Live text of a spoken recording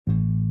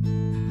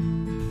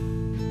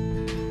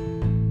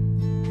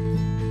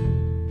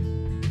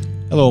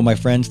Hello, my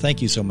friends.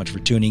 Thank you so much for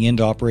tuning in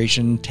to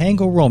Operation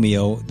Tango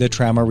Romeo, the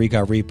Trauma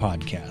Recovery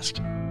Podcast.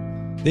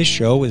 This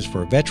show is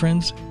for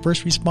veterans,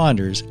 first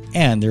responders,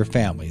 and their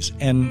families,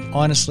 and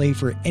honestly,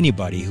 for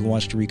anybody who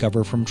wants to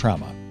recover from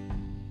trauma.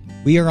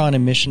 We are on a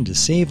mission to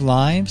save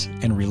lives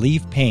and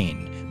relieve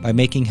pain by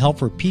making help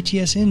for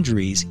PTS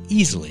injuries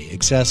easily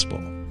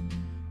accessible.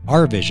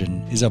 Our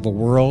vision is of a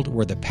world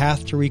where the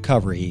path to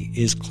recovery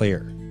is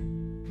clear.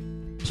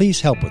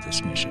 Please help with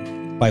this mission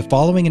by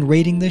following and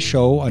rating this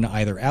show on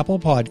either Apple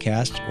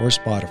Podcasts or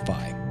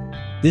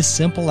Spotify. This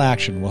simple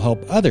action will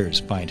help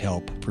others find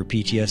help for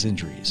PTS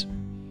injuries.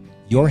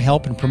 Your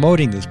help in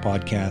promoting this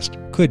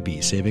podcast could be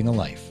saving a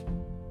life.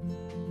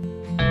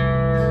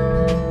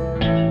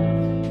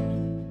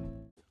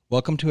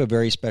 Welcome to a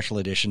very special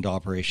edition to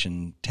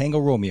Operation Tango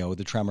Romeo,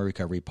 the Trauma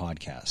Recovery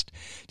Podcast.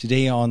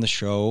 Today on the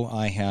show,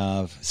 I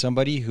have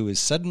somebody who is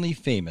suddenly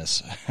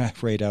famous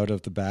right out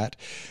of the bat,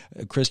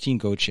 Christine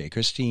Gauthier.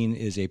 Christine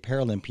is a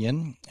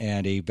Paralympian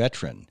and a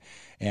veteran.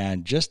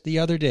 And just the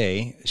other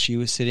day, she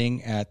was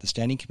sitting at the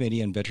Standing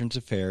Committee on Veterans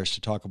Affairs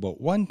to talk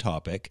about one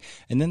topic,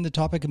 and then the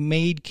topic of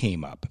MAID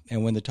came up.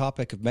 And when the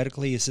topic of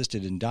medically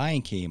assisted in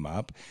dying came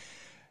up,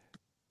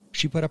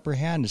 she put up her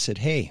hand and said,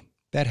 "Hey,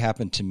 that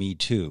happened to me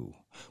too."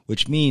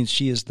 Which means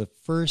she is the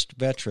first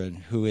veteran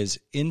who is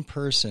in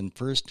person,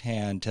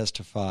 firsthand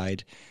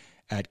testified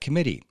at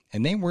committee.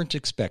 And they weren't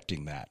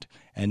expecting that.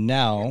 And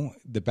now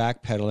the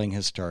backpedaling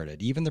has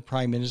started. Even the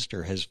Prime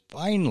Minister has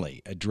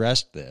finally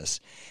addressed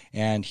this.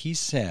 And he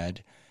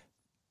said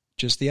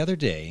just the other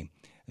day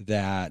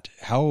that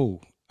how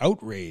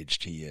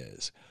outraged he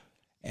is.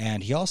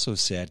 And he also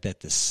said that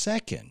the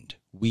second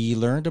we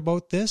learned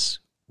about this,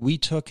 we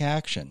took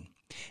action.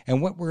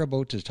 And what we're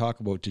about to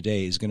talk about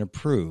today is going to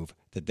prove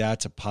that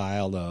that's a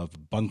pile of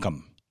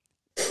bunkum.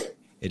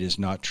 It is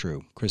not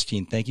true.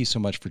 Christine, thank you so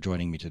much for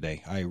joining me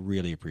today. I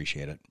really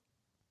appreciate it.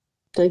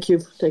 Thank you.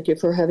 Thank you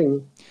for having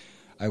me.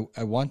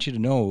 I want you to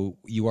know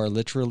you are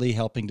literally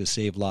helping to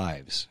save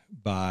lives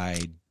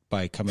by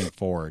coming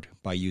forward,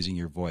 by using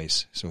your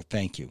voice. So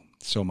thank you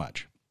so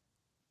much.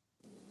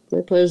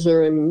 My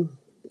pleasure.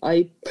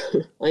 I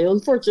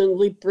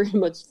unfortunately pretty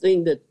much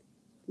think that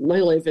my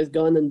life is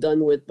gone and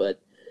done with,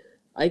 but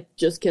I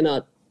just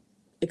cannot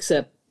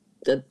accept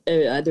that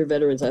other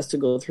veterans has to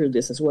go through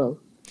this as well.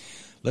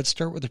 Let's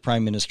start with the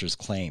Prime Minister's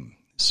claim.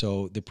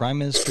 So the Prime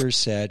Minister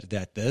said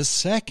that the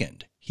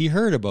second he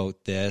heard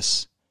about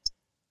this,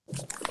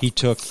 he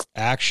took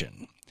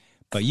action.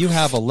 But you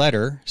have a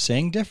letter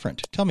saying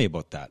different. Tell me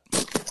about that.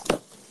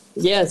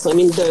 Yes,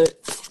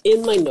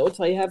 in my notes,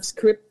 I have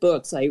script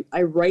books.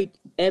 I write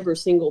every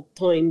single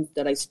time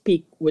that I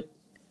speak with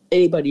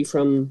anybody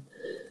from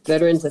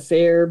Veterans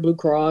Affairs, Blue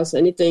Cross,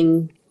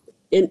 anything.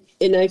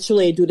 And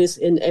actually, I do this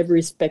in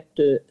every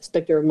specter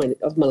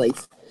of my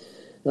life,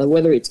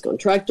 whether it's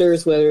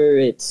contractors, whether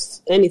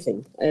it's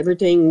anything,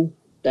 everything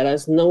that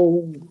has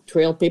no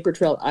paper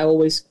trail. I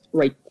always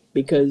write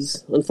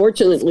because,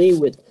 unfortunately,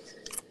 with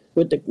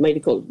the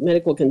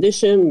medical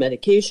condition,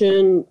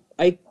 medication,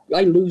 I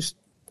lose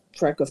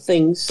track of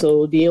things.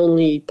 So the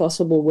only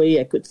possible way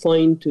I could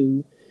find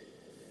to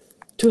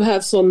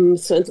have some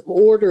sense of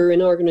order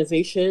in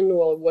organization,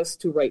 was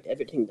to write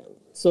everything down.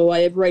 So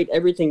I write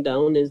everything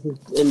down in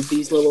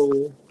these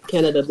little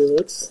Canada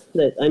books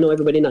that I know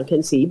everybody not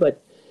can see,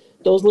 but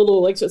those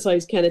little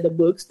exercise Canada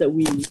books that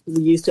we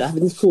used to have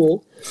in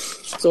school.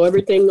 So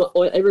every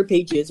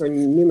pages are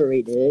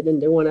numerated, and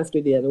they're one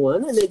after the other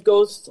one, and it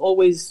goes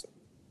always,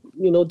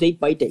 date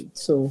by date.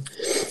 So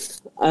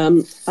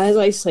as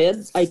I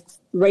said,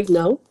 right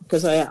now,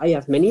 because I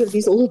have many of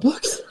these little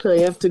books I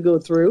have to go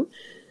through.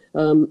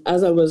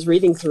 As I was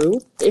reading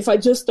through, if I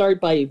just start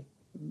by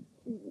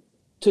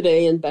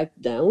today and back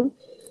down,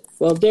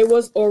 well, there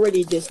was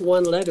already this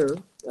one letter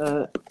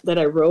that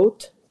I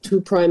wrote to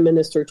Prime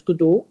Minister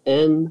Trudeau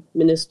and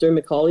Minister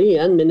McCauley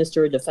and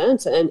Minister of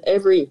Defense and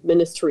every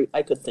ministry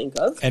I could think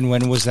of. And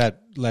when was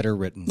that letter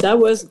written? That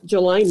was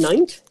July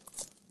 9th,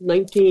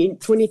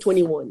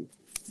 2021.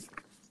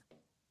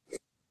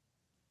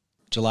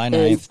 July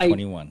 9th,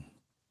 21.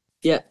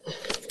 Yeah,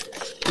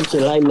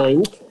 July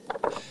 9th.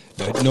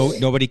 No,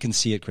 nobody can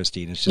see it,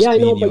 Christine. It's just I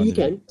know, but you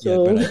can.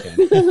 So. Yeah, but I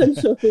can. I'm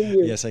showing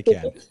you. Yes, I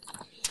can.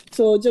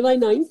 So July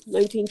 9th,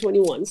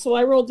 1921. So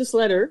I wrote this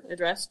letter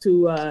addressed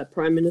to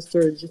Prime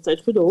Minister Justin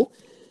Trudeau,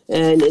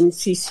 and in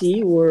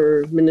CC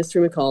were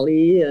Minister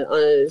McCauley,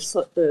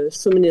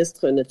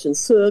 Sous-Ministre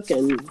Netchinsook,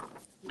 and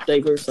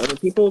diverse other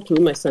people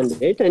to my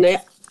Sunday. And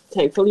I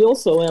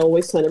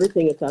always send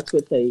everything attached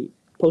with a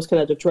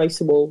Post-Canada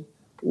traceable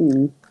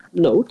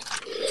note.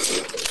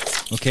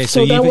 Okay,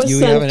 so you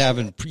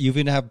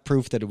even have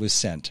proof that it was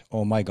sent.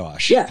 Oh my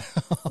gosh! Yeah,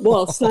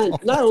 well,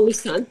 sent, not only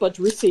sent but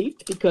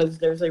received, because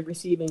there's a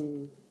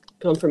receiving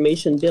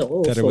confirmation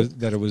bill that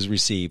it was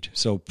received.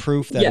 So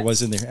proof that it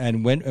was in there.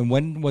 And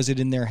when was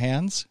it in their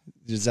hands?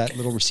 Does that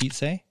little receipt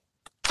say?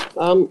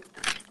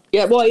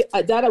 Yeah, well,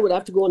 I would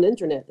have to go on the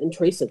internet and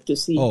trace it to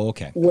see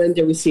when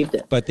they received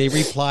it. But they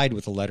replied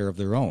with a letter of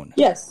their own.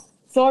 Yes,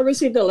 so I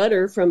received a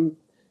letter from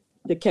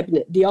the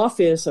cabinet, the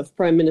office of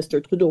Prime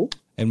Minister Trudeau.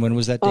 And when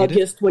was that dated?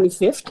 August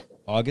 25th.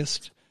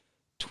 August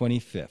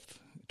 25th,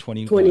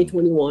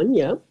 2021,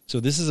 yeah. So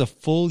this is a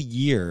full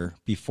year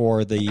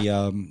before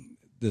the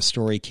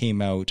story came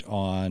out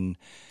on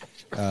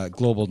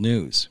Global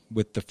News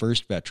with the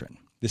first veteran.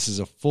 This is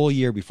a full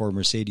year before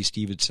Mercedes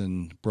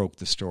Stephenson broke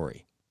the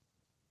story.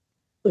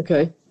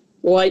 Okay.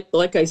 Well,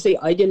 like I say,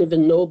 I didn't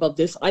even know about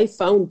this. I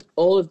found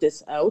all of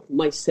this out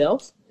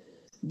myself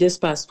this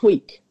past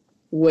week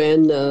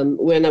when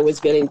I was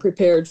getting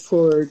prepared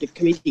for the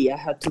committee I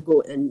had to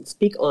go and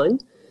speak on.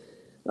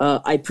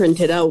 I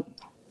printed out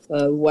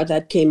what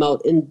that came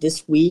out in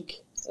this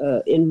week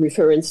in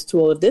reference to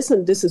all of this,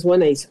 and this is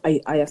when I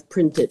have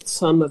printed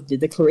some of the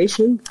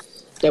declaration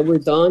that were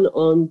done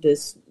on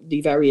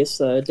the various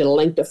the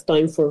length of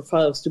time for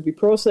files to be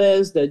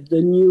processed, the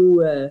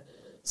new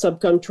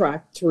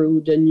subcontract through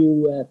the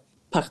new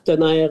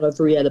partenaire of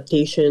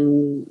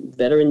readaptation,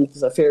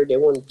 Veterans Affairs they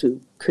wanted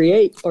to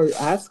create or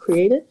have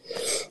created,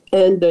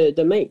 and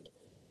the MAID.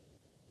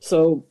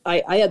 So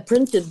I had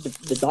printed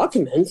the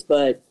documents,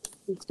 but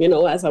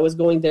as I was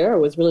going there, I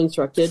was really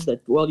instructed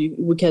that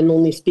we can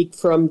only speak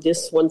from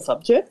this one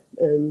subject,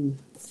 and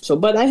so.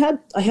 But I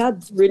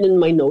had written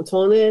my notes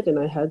on it, and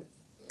I had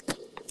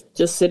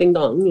just sitting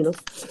down,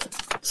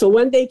 So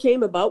when they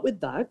came about with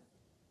that,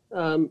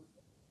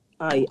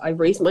 I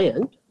raised my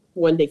hand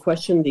when they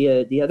questioned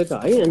the other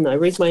guy, and I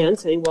raised my hand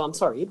saying, "Well, I'm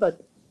sorry,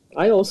 but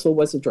I also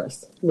was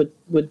addressed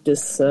with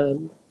this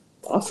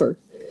offer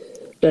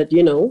that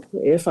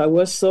if I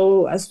was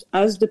so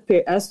as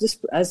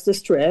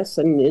distressed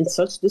and in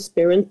such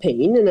despair and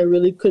pain, and I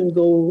really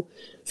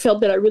felt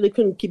that I really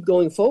couldn't keep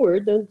going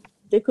forward, then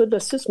they could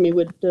assist me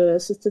with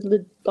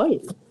assisted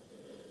dying."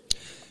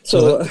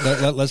 So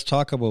let's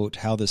talk about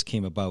how this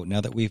came about.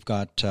 Now that we've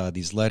got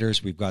these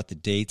letters, we've got the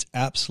dates,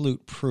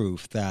 absolute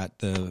proof that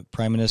the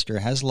Prime Minister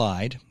has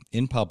lied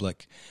in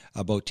public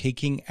about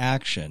taking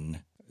action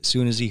as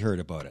soon as he heard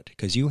about it.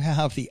 Because you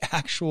have the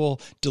actual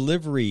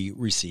delivery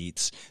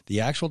receipts, the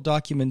actual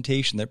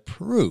documentation that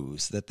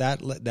proves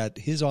that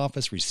his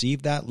office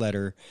received that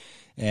letter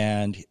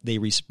and they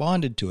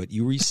responded to it.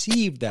 You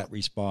received that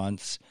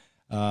response.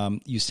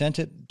 You sent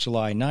it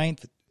July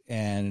 9th.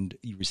 And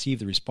you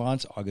received the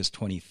response August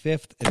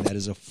 25th, and that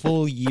is a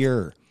full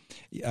year,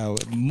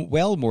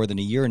 well more than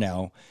a year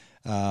now,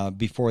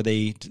 before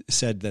they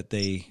said that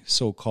they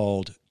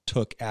so-called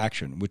took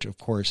action, which of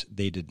course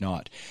they did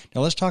not.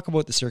 Now let's talk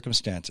about the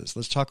circumstances.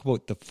 Let's talk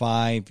about the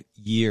 5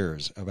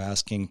 years of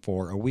asking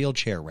for a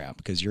wheelchair ramp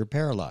because you're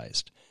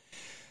paralyzed.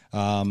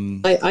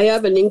 I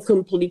have an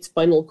incomplete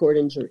spinal cord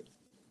injury.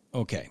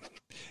 Okay.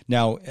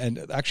 Now,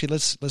 and actually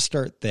let's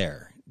start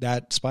there.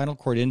 That spinal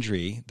cord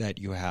injury that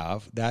you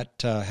have,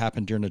 that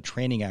happened during a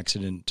training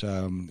accident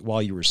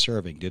while you were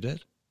serving, did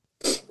it?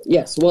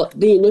 Yes. Well,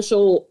 the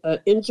initial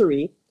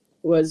injury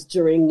was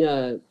during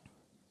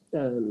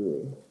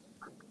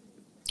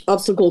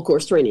obstacle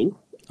course training.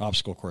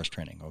 Obstacle course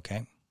training,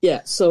 okay.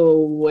 Yeah, so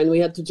when we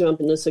had to jump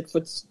in the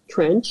 6-foot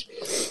trench,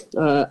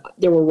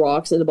 there were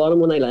rocks at the bottom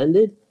when I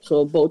landed.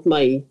 So both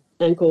my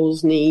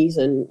ankles, knees,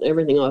 and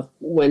everything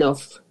went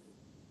off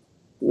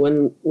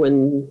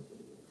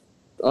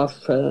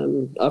off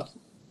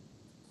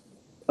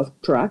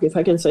track, if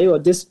I can say, or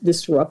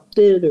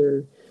disrupted,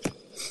 or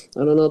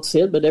I don't know how to say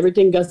it, but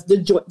everything got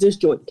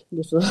disjoint.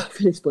 That's what I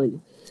can explain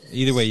it.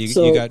 Either way,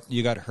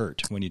 you got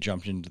hurt when you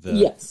jumped into the.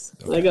 Yes,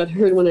 okay. I got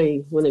hurt when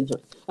I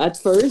jumped. At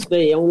first,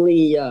 they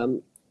only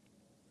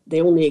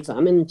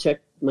examined and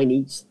checked my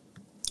knees.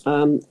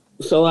 So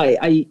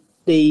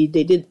they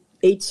did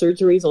 8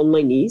 surgeries on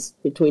my knees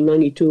between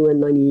 92 and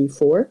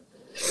 94.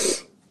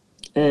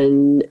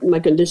 And my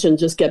condition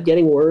just kept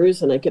getting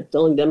worse, and I kept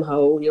telling them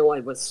how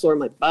I was sore on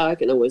my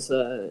back, and it was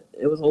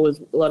always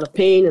a lot of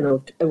pain, and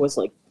I was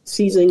like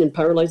seizing and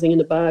paralyzing in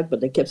the back.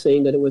 But they kept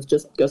saying that it was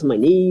just because of my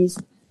knees.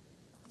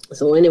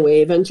 So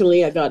anyway,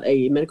 eventually I got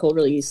a medical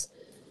release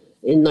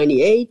in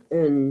 '98,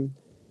 and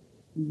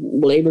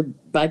later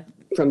back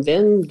from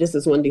then, this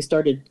is when they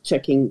started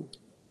checking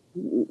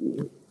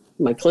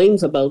my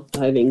claims about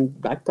having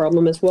back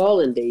problem as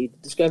well, and they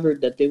discovered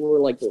that they were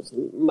like those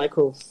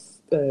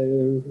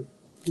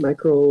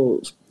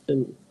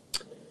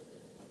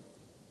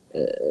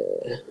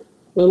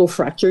little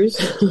fractures,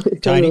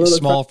 tiny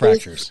small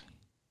fractures,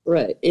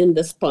 right, in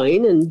the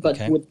spine, but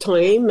okay. with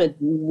time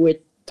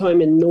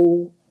and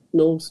no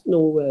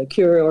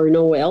cure or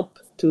no help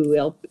to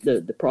help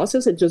the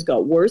process, it just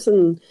got worse,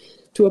 and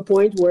to a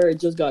point where it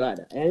just got out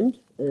of hand.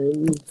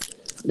 And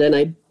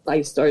then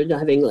I started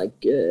having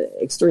like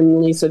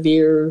extremely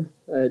severe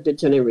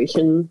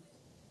degeneration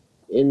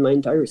in my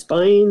entire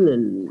spine,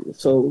 and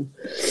so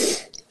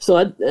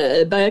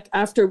back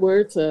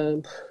afterwards,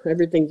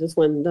 everything just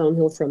went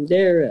downhill from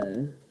there.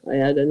 I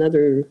had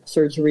another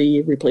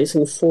surgery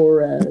replacing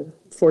four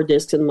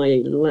discs in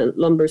my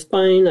lumbar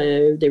spine.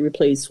 They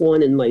replaced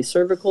one in my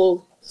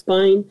cervical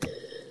spine.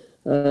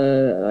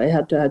 I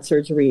had to have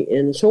surgery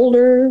in the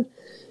shoulder.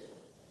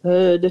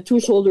 The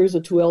 2 shoulders,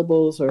 the 2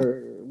 elbows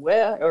are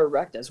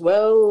wrecked as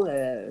well,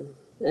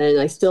 and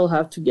I still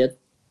have to get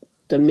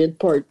the mid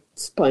part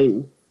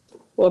spine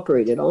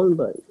operated on,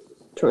 but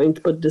trying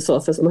to put this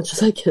off as much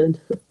as I can.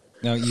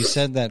 Now, you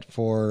said that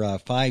for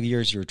 5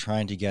 years you were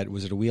trying to get,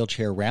 was it a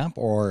wheelchair ramp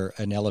or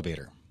an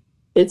elevator?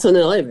 It's an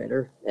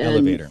elevator.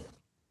 Elevator.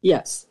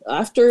 Yes.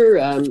 After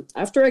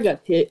I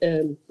got hit,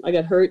 I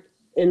got hurt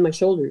in my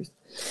shoulders.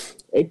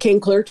 It came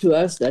clear to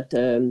us that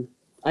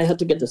I had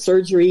to get the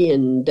surgery,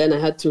 and then I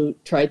had to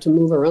try to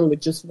move around with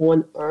just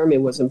one arm.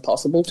 It was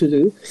impossible to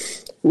do.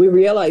 We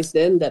realized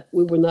then that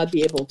we would not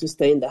be able to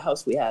stay in the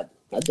house we had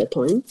at that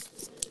time.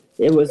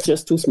 It was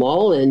just too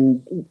small,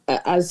 and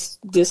as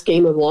this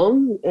came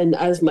along, and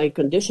as my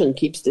condition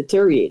keeps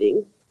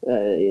deteriorating,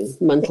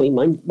 month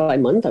by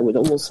month, I would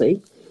almost say,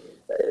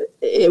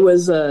 it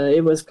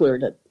was clear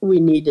that we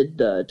needed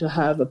to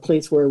have a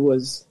place where it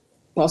was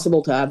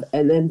possible to have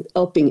an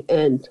helping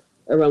hand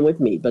around with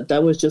me, but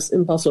that was just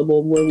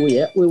impossible where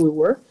we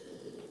were.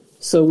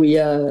 So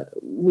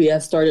we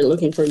started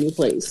looking for a new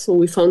place. So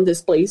we found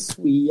this place.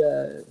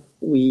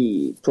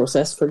 We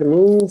processed for the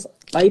move.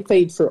 I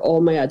paid for all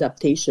my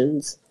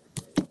adaptations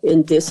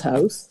in this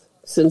house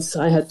since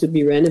I had to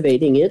be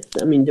renovating it.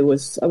 I mean, I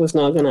was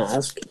not going to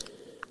ask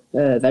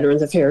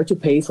Veterans Affairs to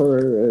pay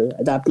for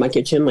adapt my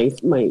kitchen, my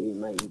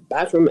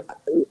bathroom.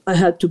 I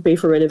had to pay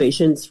for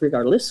renovations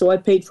regardless. So I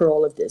paid for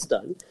all of this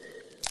done.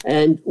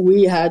 And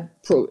we had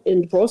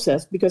in the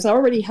process, because I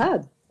already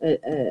had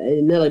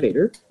an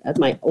elevator at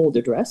my old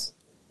address.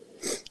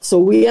 So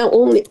we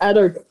only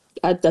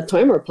at that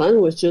time, our plan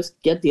was just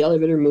get the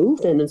elevator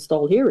moved and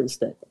installed here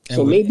instead. And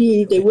so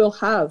maybe they will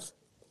have.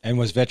 And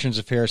was Veterans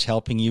Affairs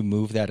helping you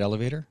move that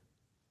elevator?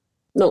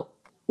 No,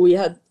 we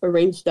had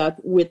arranged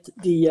that with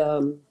the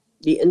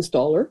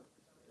installer.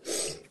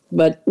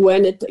 But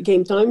when it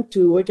came time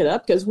to hook it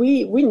up, because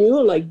we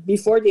knew, like,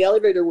 before the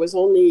elevator was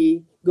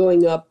only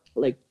going up,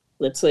 like,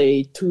 let's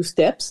say 2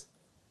 steps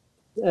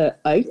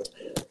height.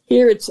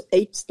 Here it's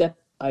 8-step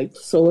height.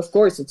 So, of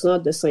course, it's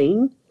not the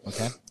same.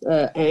 Okay.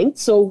 And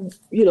so,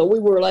 we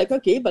were like,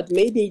 okay, but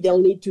maybe they'll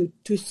need to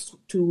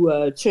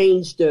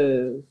change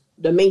the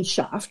main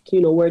shaft,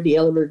 where the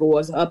elevator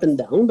goes up and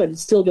down, but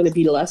it's still going to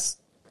be less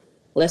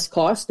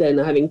cost than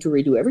having to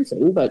redo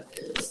everything. But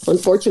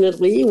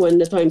unfortunately, when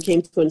the time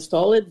came to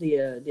install it, the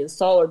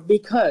installer,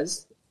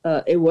 because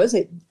it was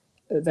a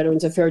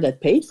Veterans Affairs that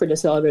paid for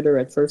this elevator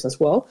at first as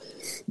well,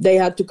 they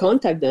had to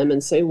contact them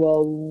and say,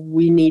 well,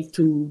 we need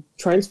to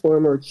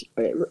transform or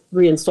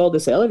reinstall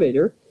this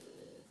elevator.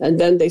 And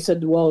then they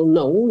said, well,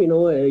 no,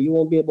 you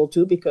won't be able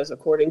to, because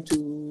according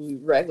to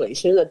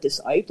regulation at this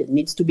height, it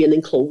needs to be an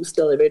enclosed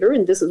elevator.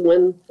 And this is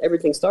when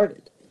everything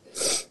started.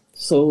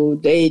 So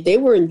they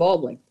were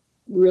involved, like,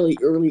 really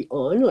early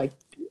on. Like,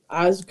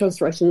 as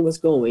construction was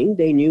going,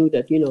 they knew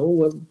that,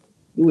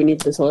 we need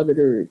this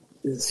elevator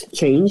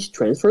changed,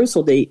 transfer.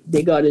 So they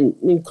got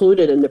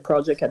included in the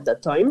project at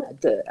that time,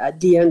 at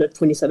the end of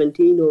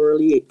 2017 or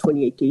early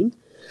 2018.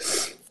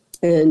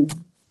 And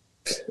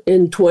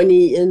in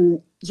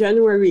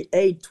January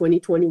 8,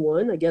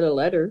 2021, I get a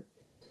letter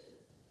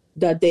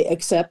that they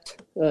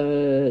accept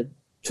to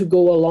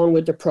go along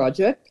with the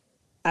project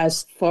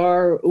as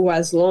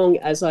long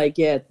as I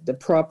get the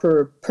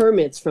proper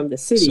permits from the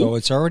city. So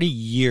it's already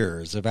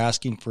years of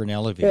asking for an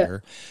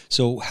elevator. Yeah.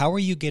 So how are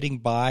you getting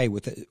by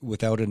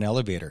without an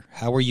elevator?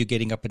 How are you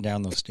getting up and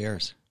down those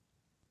stairs?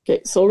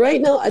 Okay, so right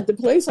now at the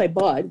place I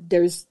bought,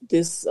 there's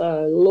this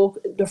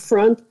the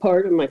front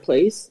part of my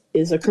place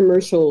is a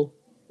commercial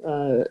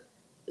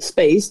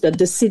space that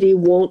the city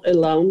won't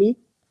allow me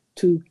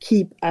to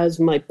keep as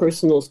my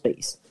personal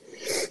space,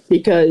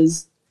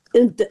 because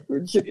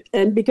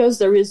because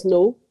there is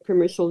no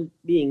commercial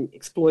being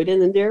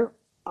exploited in there.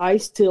 I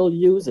still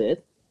use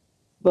it,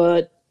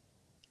 but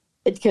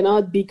it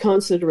cannot be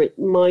considered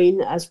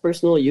mine as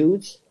personal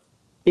use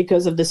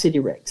because of the city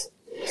regs.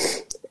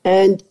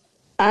 And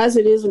as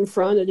it is in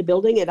front of the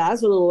building, it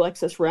has a little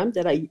access ramp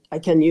that I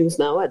can use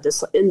now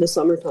in the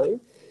summertime.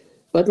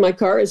 But my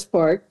car is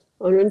parked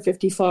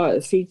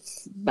 155 feet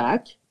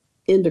back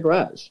in the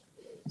garage.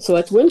 So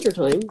at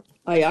wintertime,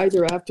 I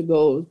either have to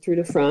go through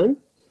the front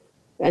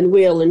and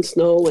wheel in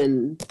snow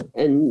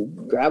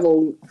and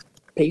gravel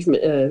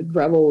pavement,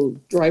 gravel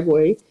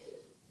driveway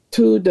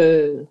to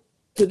the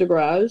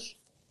garage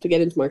to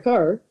get into my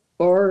car,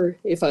 or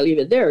if I leave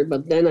it there,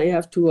 but then I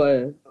have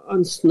to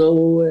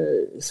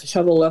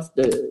shovel off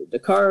the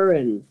car,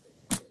 and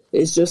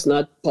it's just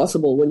not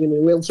possible when you're in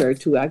a wheelchair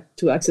to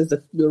access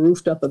the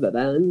rooftop of a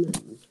van.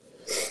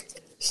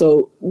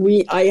 So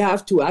I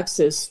have to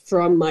access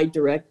from my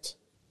direct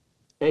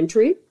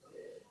entry,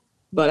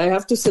 but I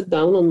have to sit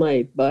down on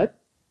my butt,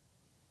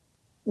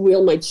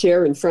 wheel my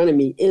chair in front of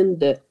me in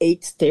the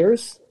 8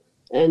 stairs,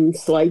 and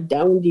slide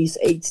down these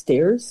 8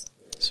 stairs.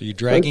 So you're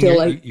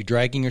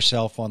dragging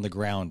yourself on the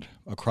ground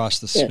across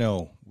the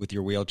snow with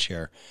your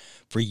wheelchair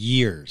for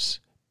years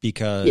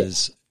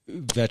because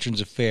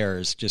Veterans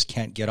Affairs just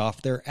can't get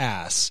off their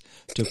ass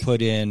to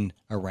put in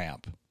a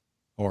ramp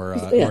or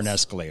an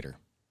escalator.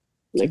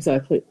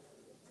 Exactly.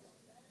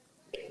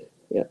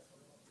 Yeah.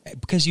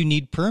 Because you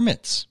need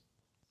permits.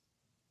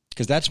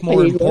 Because that's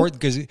more important,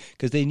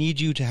 because they need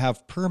you to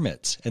have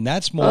permits, and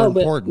that's more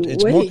important.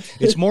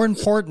 It's more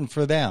important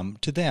for them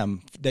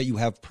that you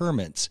have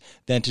permits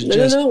than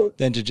to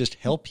than to just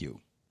help you.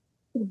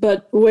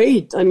 But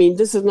wait, I mean,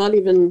 this is not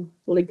even,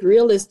 like,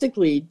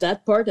 realistically,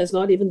 that part has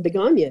not even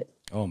begun yet.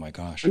 Oh my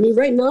gosh. I mean,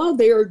 right now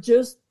they are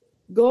just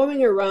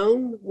going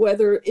around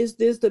whether is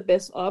this the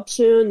best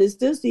option? Is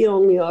this the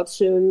only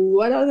option?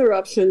 What other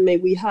option may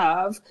we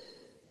have?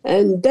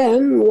 And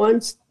then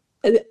once,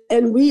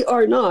 and we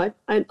are not,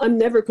 I'm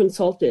never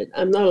consulted.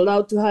 I'm not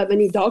allowed to have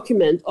any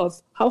document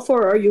of how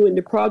far are you in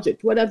the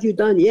project? What have you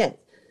done yet?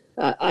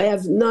 I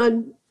have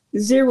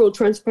zero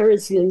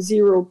transparency and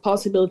zero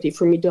possibility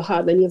for me to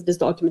have any of this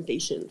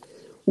documentation.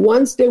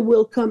 Once they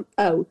will come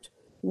out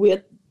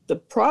with the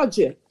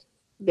project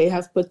they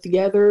have put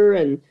together,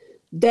 and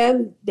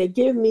then they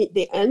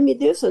hand me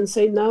this and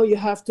say, now you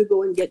have to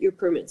go and get your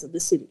permits of the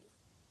city.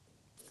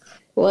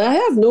 Well, I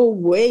have no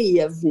way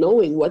of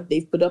knowing what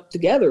they've put up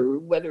together,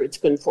 whether it's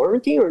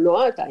conformity or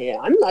not.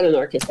 I'm not an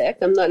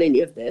architect. I'm not any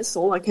of this.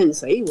 All I can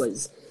say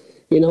was,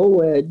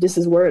 this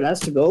is where it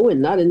has to go,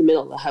 and not in the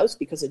middle of the house,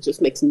 because it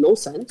just makes no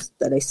sense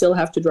that I still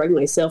have to drag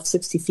myself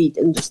 60 feet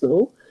in the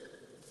snow.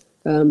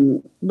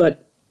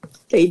 But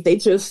they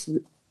just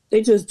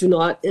do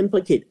not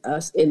implicate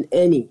us in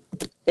any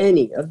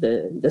of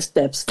the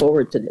steps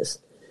forward to this.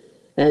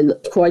 And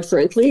quite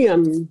frankly,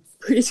 I'm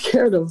pretty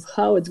scared of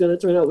how it's going to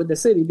turn out with the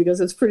city, because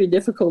it's pretty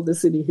difficult, the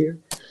city here.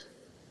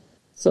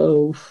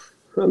 So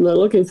I'm not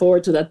looking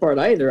forward to that part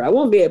either. I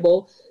won't be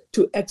able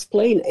to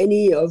explain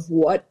any of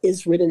what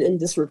is written in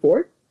this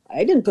report.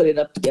 I didn't put it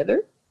up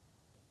together.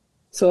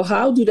 So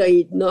how do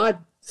they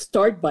not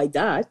start by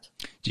that?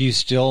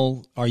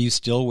 Are you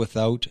still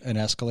without an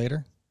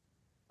escalator?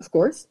 Of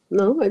course.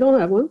 No, I don't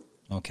have one.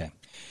 Okay.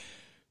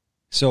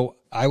 So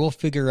I will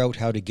figure out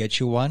how to get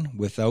you one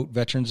without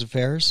Veterans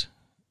Affairs.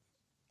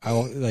 I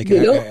will,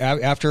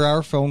 after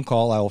our phone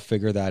call, I will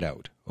figure that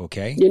out.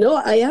 Okay.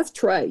 I have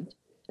tried.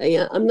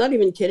 I'm not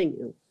even kidding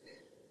you.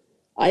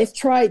 I've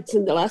tried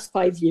in the last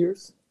 5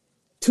 years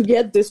to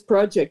get this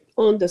project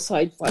on the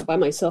site by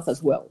myself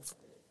as well.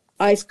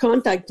 I've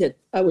contacted,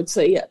 I would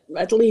say,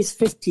 at least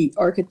 50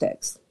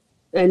 architects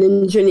and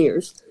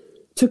engineers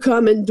to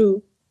come and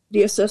do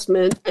the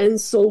assessment. And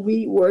so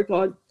we work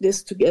on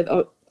this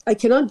together. I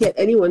cannot get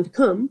anyone to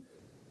come,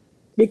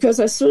 because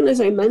as soon as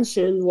I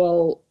mentioned,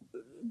 well,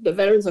 the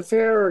Veterans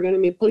Affairs are going to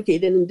be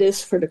implicated in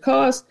this for the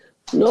cost,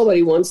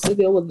 nobody wants to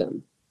deal with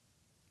them.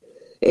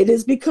 It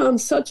has become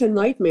such a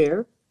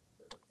nightmare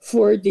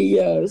for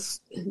the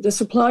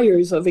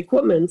suppliers of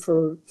equipment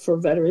for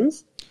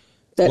veterans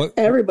that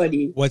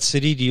everybody... What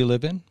city do you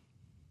live in?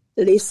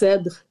 They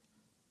said...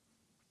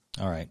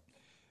 All right.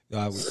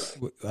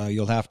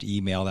 You'll have to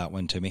email that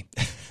one to me.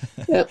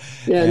 Yeah,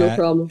 no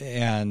problem.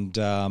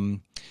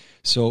 And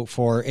so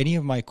for any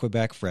of my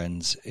Quebec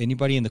friends,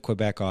 anybody in the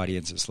Quebec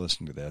audience that's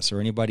listening to this, or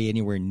anybody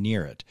anywhere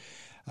near it,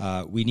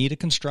 we need a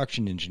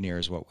construction engineer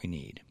is what we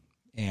need.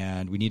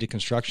 And we need a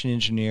construction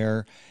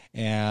engineer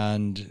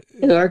and...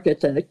 An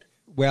architect.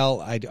 Well,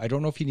 I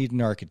don't know if you need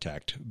an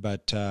architect,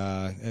 but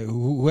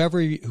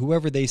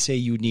whoever they say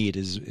you need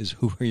is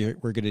who we're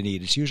going to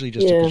need. It's usually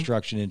just a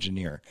construction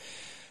engineer.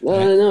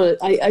 No,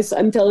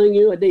 I'm telling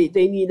you,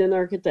 they need an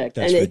architect.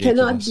 That's and ridiculous. It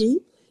cannot be.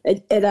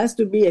 It has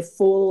to be a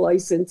full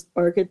licensed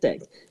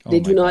architect. They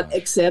do not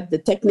accept the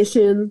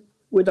technician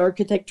with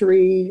architecture,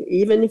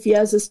 even if he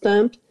has a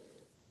stamp.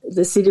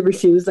 The city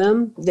refused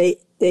them. They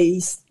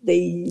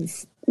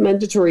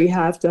mandatory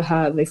have to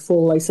have a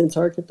full licensed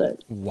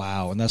architect.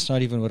 Wow, and that's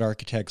not even what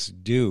architects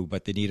do,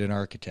 but they need an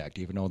architect,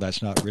 even though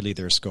that's not really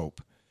their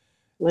scope.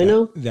 I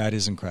know. That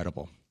is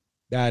incredible.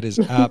 That is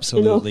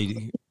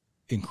absolutely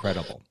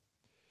incredible.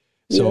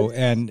 So,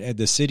 and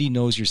the city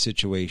knows your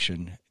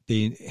situation.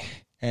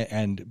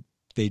 And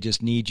they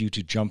just need you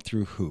to jump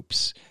through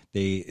hoops.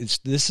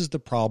 This is the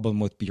problem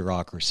with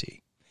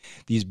bureaucracy.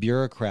 These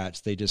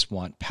bureaucrats, they just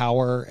want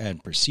power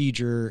and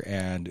procedure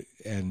and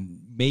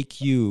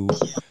make you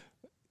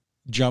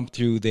jump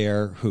through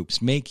their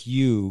hoops, make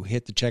you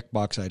hit the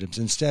checkbox items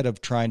instead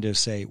of trying to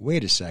say,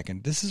 wait a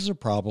second, this is a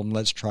problem.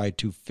 Let's try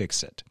to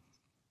fix it.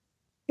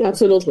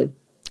 Absolutely.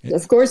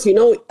 Of course,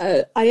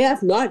 I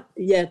have not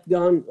yet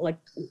gone,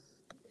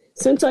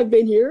 since I've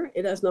been here,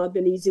 it has not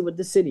been easy with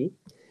the city.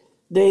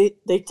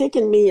 They've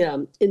taken me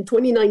in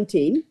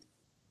 2019.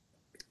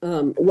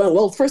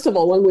 Well, first of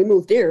all, when we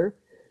moved here,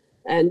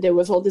 and there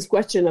was all this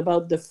question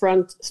about the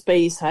front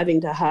space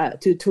having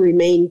to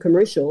remain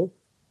commercial.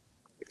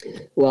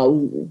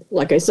 Well,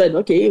 like I said,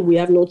 okay, we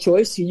have no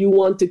choice. You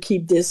want to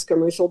keep this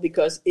commercial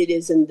because it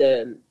is in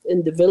the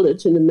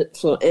village,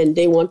 and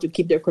they want to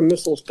keep their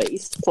commercial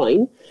space.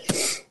 Fine.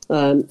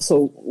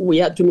 So we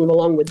had to move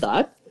along with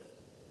that.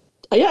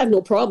 I have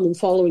no problem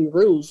following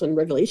rules and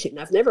regulation.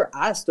 I've never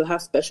asked to have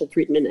special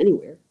treatment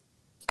anywhere.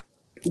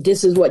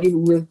 This is what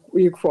you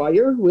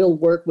require. We'll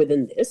work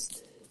within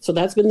this. So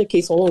that's been the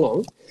case all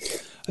along.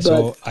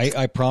 So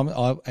I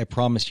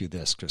promise you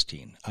this,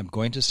 Christine. I'm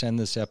going to send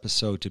this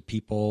episode to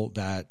people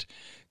that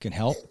can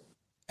help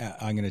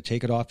I'm going to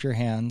take it off your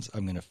hands.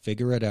 I'm going to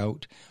figure it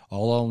out.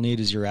 All I'll need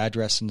is your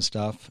address and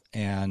stuff,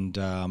 and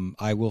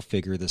I will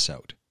figure this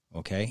out.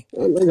 Okay?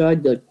 Oh my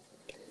God, Doug.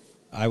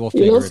 I will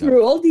figure it out.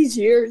 Through all these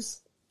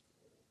years,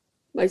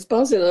 my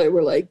spouse and I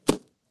were like,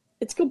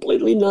 it's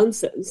completely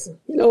nonsense.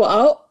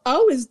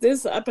 How is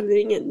this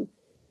happening? And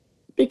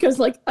because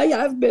I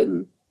have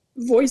been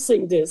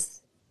voicing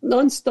this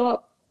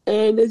nonstop,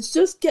 and it's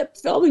just kept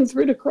falling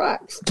through the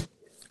cracks.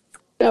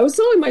 And I was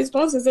telling my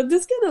spouse, I said,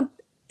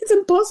 it's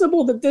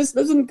impossible that this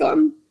doesn't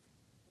come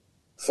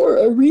for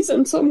a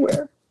reason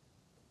somewhere.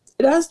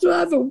 It has to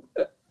have a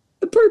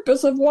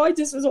purpose of why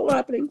this is all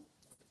happening.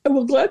 I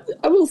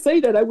will say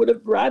that I would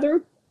have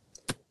rather,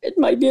 it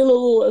might be a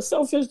little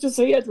selfish to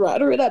say I'd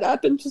rather it had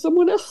happened to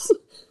someone else.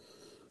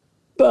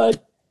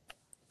 But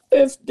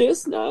if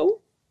this now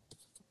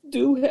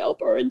do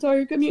help our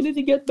entire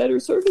community get better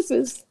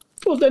services,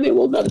 well, then it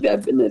will not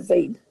have been in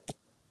vain.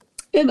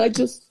 And I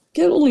just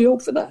can only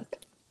hope for that.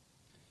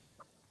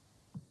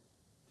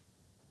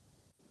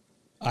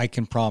 I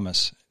can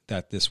promise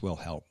that this will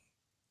help.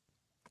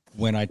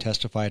 When I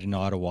testified in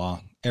Ottawa,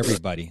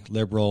 everybody,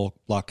 Liberal,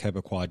 Bloc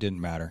Québécois, didn't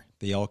matter.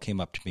 They all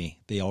came up to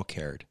me. They all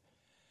cared.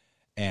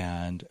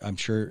 And I'm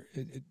sure,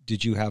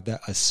 did you have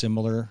a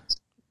similar,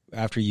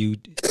 after you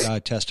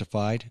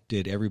testified,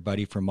 did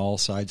everybody from all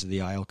sides of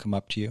the aisle come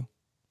up to you?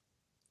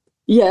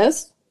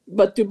 Yes,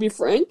 but to be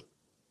frank,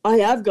 I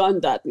have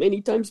gone that many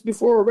times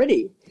before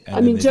already.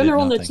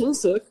 General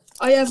Nichunsuk,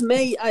 I have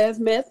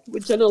met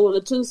with General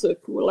Nichunsuk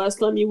last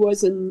time he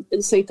was in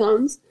St.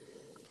 Anne's.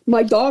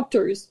 My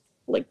doctors,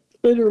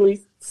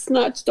 literally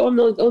snatched on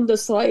the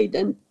side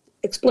and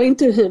explained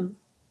to him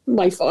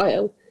my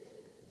file.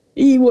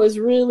 He was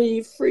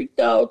really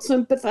freaked out,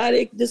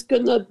 sympathetic. This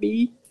could not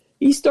be.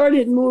 He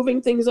started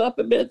moving things up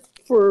a bit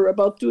for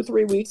about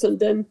 2-3 weeks and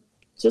then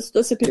just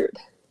disappeared.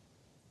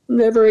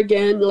 Never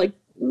again,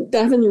 they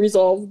haven't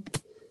resolved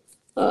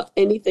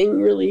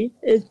anything really.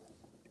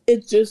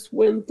 It just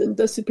went and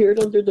disappeared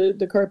under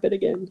the carpet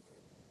again.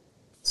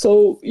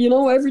 So,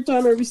 every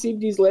time I receive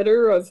these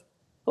letters of,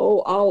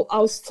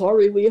 how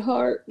sorry we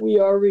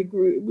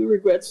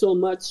regret so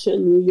much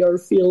and we are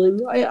feeling,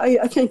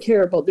 I can't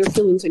care about their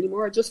feelings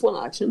anymore. I just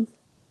want action.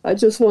 I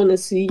just want to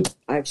see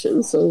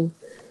action. So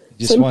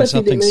you just want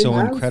something so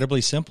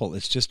incredibly simple.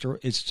 It's just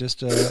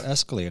a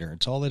escalator.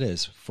 It's all it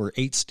is for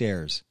 8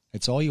 stairs.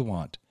 It's all you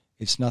want.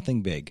 It's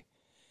nothing big.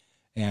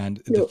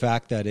 And the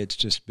fact that it's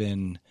just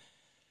been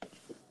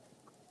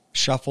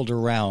shuffled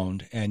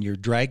around and you're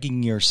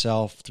dragging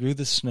yourself through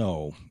the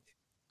snow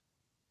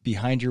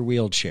behind your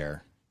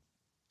wheelchair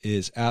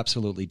is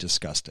absolutely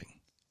disgusting.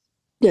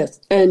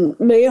 Yes. And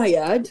may I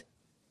add,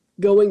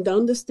 going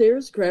down the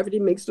stairs, gravity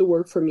makes the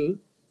work for me.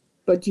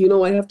 But,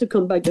 I have to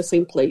come back the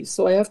same place.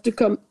 So I have to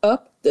come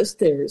up the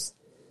stairs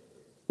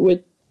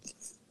with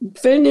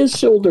finished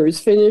shoulders,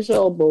 finished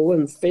elbow,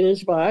 and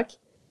finished back,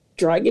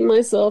 dragging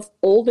myself,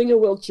 holding a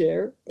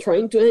wheelchair,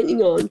 trying to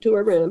hang on to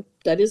a ramp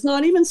that is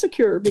not even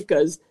secure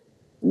because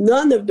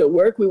none of the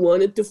work we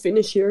wanted to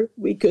finish here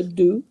we could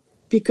do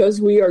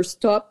because we are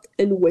stopped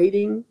and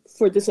waiting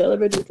for this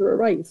elevator to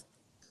arrive.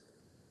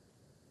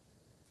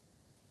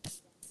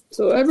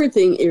 So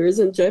everything here is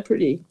in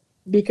jeopardy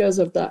because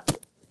of that.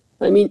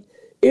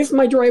 If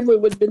my driveway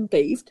would have been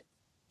paved,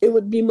 it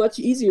would be much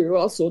easier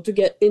also to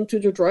get into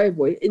the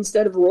driveway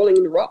instead of rolling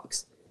in the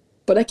rocks.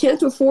 But I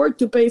can't afford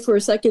to pay for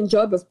a second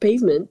job of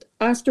pavement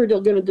after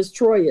they're going to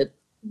destroy it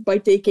by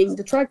taking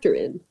the tractor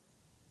in.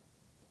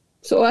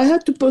 So I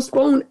had to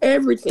postpone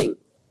everything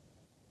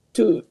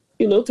to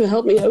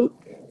help me out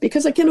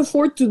because I can't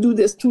afford to do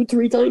this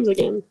 2-3 times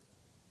again.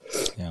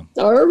 Yeah.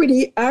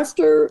 Already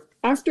after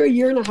a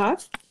year and a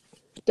half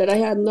that I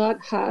had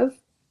not have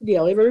the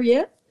elevator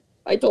yet,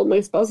 I told my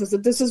spouse, I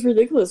said, this is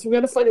ridiculous. We got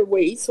to find a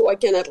way so I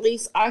can at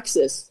least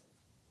access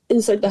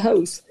inside the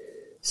house.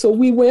 So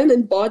we went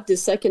and bought the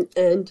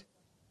second-hand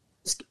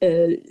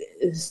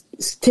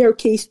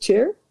staircase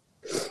chair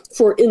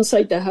for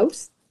inside the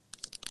house.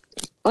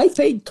 I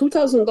paid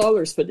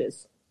 $2,000 for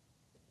this.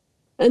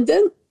 And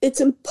then it's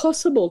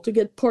impossible to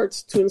get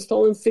parts to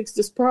install and fix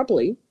this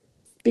properly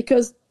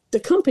because the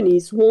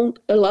companies won't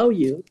allow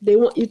you. They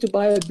want you to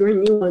buy a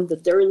brand new one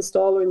that their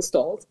installer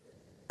installed.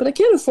 But I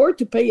can't afford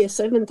to pay a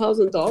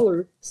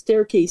 $7,000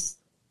 staircase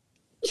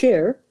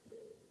chair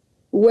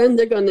when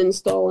they're going to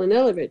install an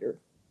elevator.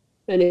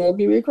 And it will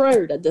be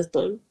required at this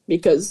time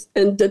because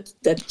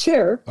that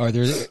chair. Are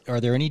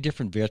there any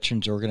different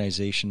veterans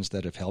organizations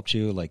that have helped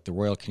you, like the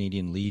Royal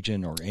Canadian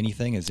Legion or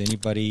anything?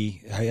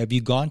 Have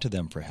you gone to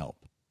them for help?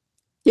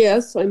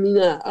 Yes,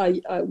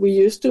 we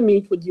used to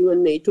meet with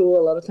UN NATO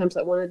a lot of times.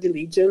 I wanted the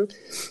Legion.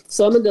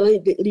 Some of the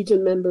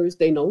Legion members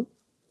they know,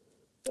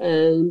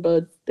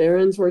 but their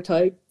hands were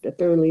tied.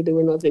 Apparently, there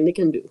were nothing they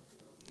can do.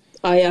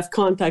 I have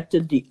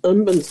contacted the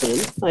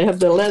Ombudsman. I have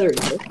the letter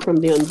here from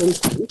the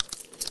Ombudsman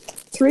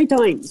 3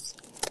 times.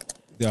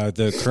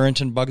 The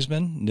current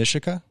Ombudsman,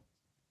 Nishika?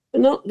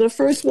 No, the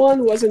first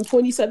one was in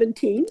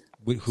 2017.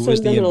 Who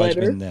was the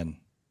Ombudsman then?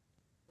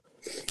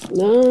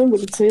 No,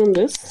 what did it say on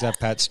this? Is that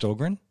Pat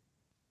Stogren?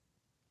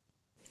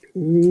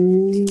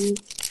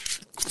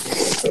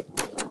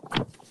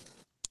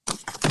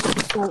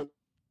 Oh,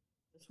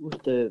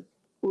 with the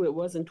who it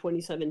was in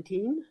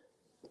 2017.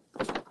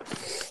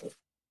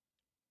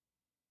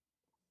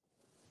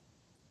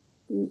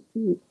 And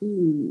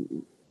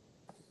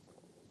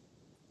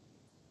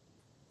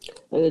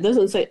it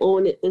doesn't say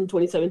on it in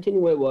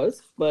 2017 where it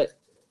was, but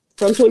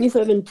from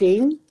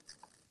 2017,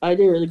 I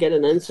didn't really get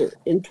an answer.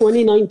 In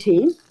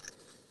 2019,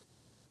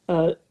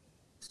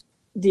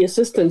 the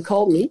assistant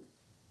called me,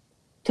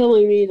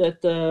 telling me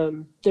that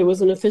there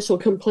was an official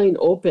complaint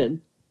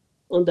open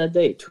on that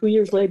day, 2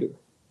 years later.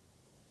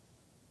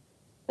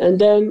 And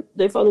then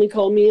they finally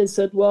called me and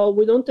said, well,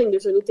 we don't think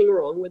there's anything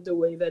wrong with the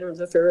way Veterans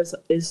Affairs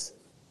is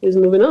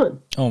moving on.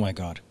 Oh, my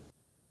God.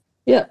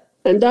 Yeah,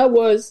 and that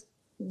was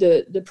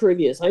the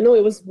previous. I know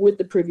it was with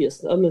the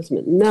previous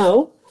ombudsman.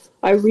 Now,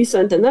 I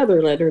resent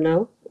another letter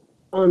now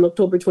on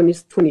October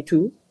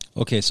 2022.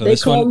 Okay, so They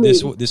this one, called me.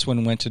 this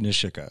one went to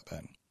Nishika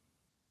then.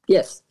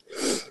 Yes.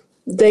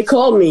 They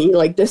called me,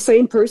 like the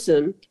same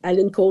person,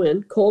 Alan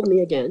Cohen, called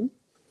me again,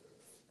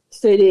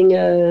 stating,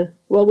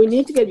 well, we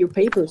need to get your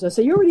papers. I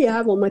said, you already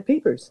have all my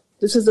papers.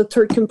 This is the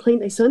third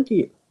complaint I sent to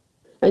you.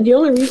 And the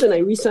only reason I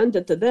resent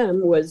it to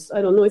them was,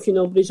 I don't know if you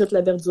know Brigitte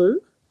Laverdure.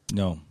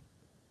 No.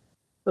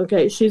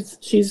 Okay,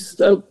 she's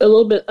a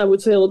little bit, I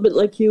would say a little bit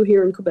like you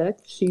here in Quebec.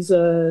 She's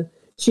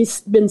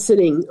been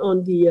sitting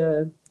on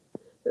the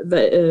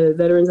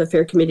Veterans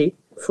Affairs Committee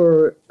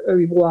for a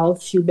while,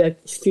 few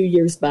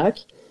years back.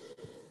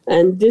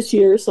 And this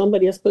year,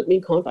 somebody has put me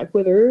in contact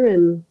with her,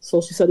 and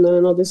so she said,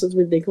 no, this is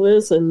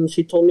ridiculous. And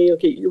she told me,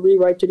 okay, you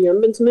rewrite to the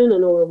ombudsman, I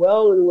know her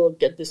well, and we'll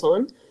get this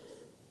on.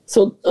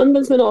 So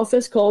ombudsman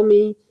office called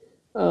me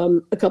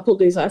a couple of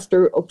days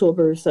after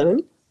October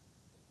 7th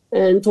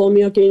and told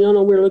me, okay,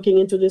 no, we're looking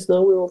into this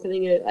now, we're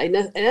opening it. And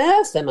I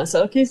asked them, I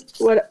said, okay,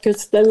 what?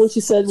 Because then when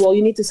she said, well,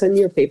 you need to send me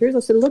your papers,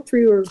 I said, look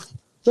through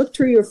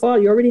your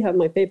file, you already have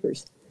my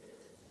papers.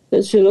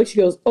 Then she looks, she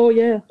goes, oh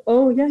yeah, I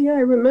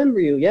remember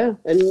you, yeah.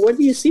 And what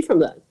do you see from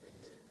that?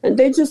 And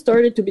they just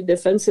started to be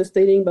defensive,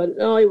 stating, but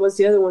it was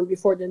the other one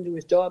before, didn't do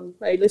his job.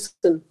 Hey,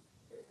 listen,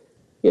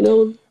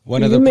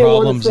 one of the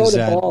problems is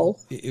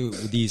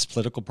that these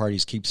political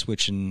parties keep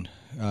switching.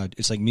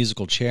 It's like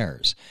musical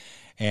chairs.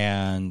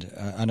 And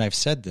I've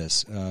said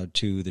this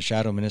to the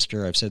shadow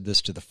minister. I've said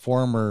this to the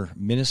former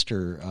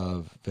minister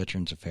of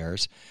Veterans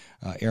Affairs,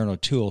 Aaron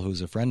O'Toole, who's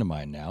a friend of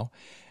mine now.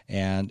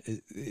 And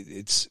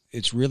it's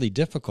really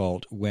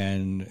difficult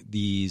when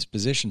these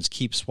positions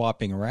keep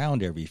swapping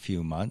around every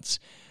few months.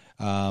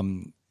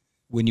 When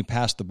you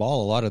pass the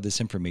ball, a lot of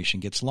this information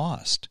gets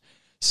lost.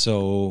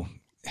 So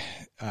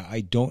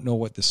I don't know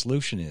what the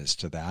solution is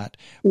to that.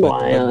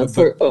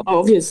 But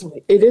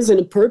obviously, it isn't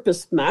a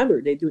purpose matter.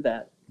 They do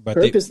that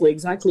purposely,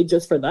 exactly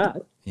just for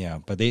that. Yeah,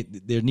 but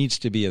there needs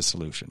to be a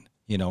solution.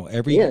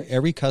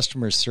 Every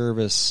customer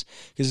service,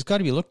 because it's got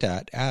to be looked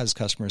at as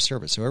customer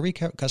service. So every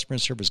customer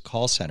service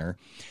call center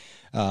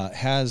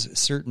has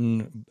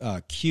certain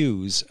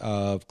queues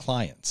of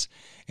clients.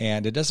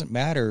 And it doesn't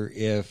matter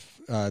if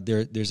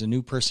there's a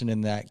new person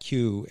in that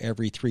queue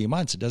every 3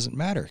 months. It doesn't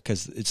matter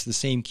because it's the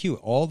same queue.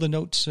 All the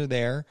notes are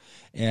there,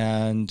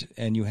 and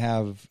you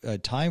have a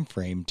time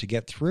frame to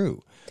get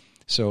through.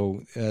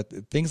 So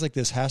things like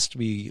this has to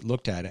be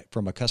looked at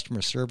from a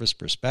customer service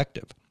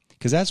perspective,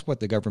 because that's what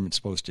the government's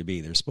supposed to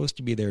be. They're supposed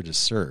to be there to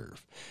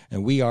serve,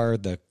 and we are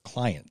the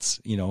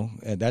clients,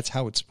 and that's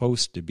how it's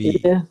supposed to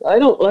be. Yeah, I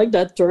don't like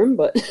that term,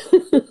 but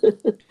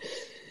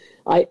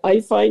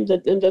I find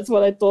that, and that's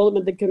what I told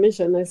them at the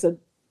commission. I said,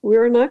 we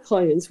are not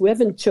clients. We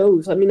haven't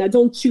chose. I mean, I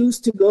don't choose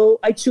to go.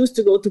 I choose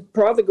to go to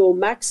Provigo,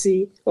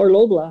 Maxi, or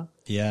Loblaw.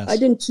 Yes. I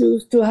didn't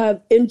choose to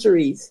have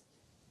injuries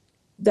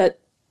that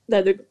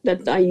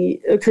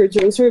occurred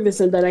during service,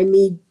 and that I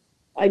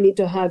need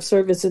to have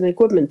service and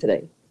equipment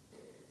today.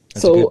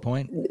 That's a good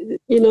point.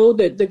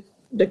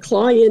 The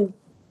client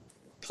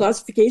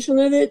classification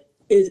of it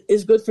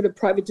is good for the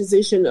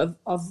privatization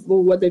of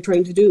what they're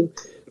trying to do.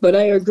 But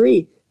I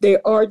agree, there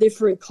are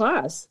different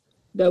class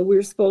that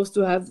we're supposed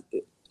to have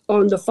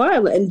on the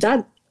file. And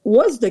that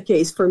was the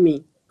case for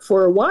me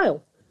for a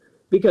while,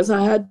 because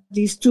I had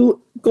these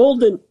two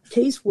golden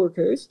case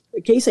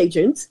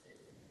agents,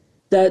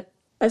 that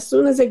as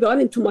soon as they got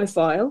into my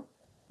file,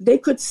 they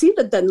could see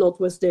that note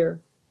was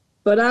there.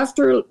 But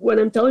after, when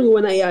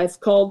I've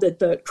called at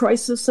the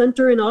crisis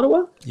center in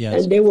Ottawa,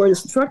 yes, and they were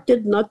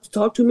instructed not to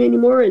talk to me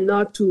anymore and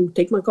not to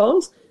take my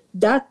calls,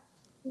 that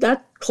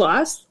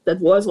class that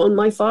was on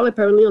my file,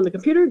 apparently on the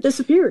computer,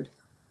 disappeared.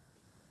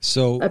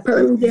 So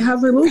apparently they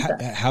have removed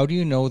that. How do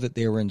you know that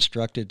they were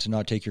instructed to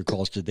not take your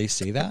calls? Did they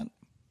say that?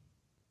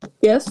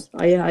 Yes,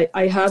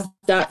 I have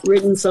that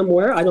written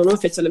somewhere. I don't know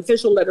if it's an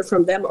official letter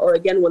from them or,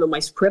 again, one of my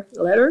script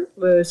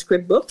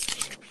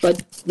books.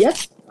 But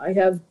yes, I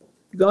have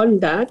gotten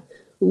that.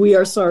 We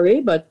are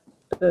sorry, but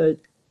a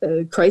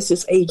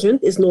crisis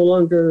agent is no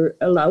longer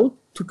allowed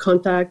to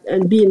contact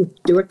and be in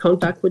direct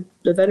contact with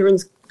the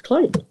veteran's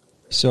client.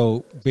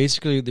 So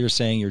basically they're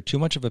saying you're too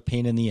much of a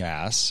pain in the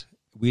ass.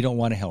 We don't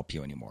want to help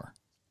you anymore.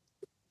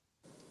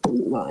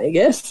 I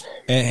guess.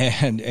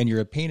 And you're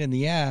a pain in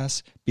the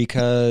ass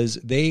because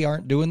they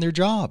aren't doing their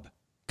job,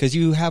 because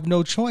you have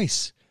no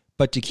choice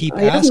but to keep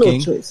I have no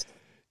asking, choice.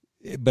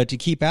 but to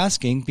keep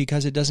asking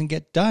because it doesn't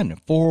get done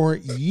for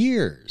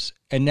years.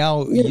 And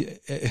now,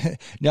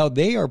 now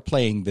they are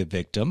playing the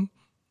victim.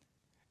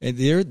 And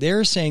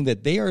they're saying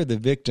that they are the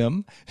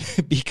victim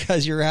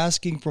because you're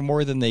asking for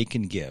more than they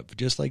can give,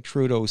 just like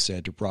Trudeau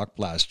said to Brock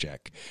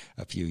Blaszczak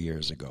a few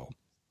years ago.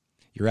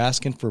 You're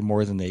asking for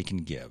more than they can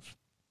give.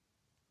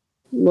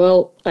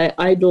 Well,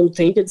 I don't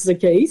think it's the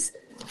case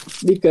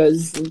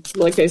because,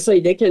 like I say,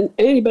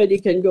 anybody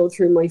can go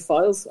through my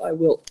files. I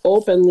will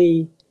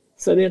openly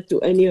submit to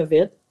any of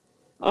it.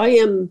 I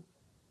am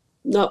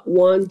not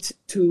one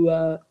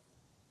to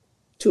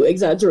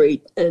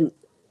exaggerate and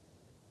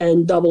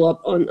double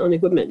up on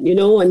equipment. You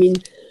know, I mean,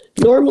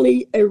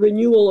 normally a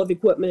renewal of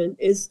equipment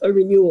is a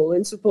renewal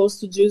and supposed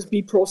to just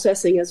be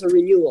processing as a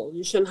renewal.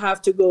 You shouldn't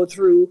have to go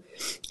through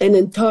an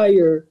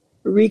entire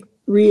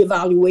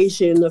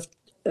reevaluation of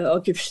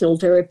occupational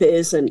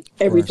therapists and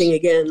everything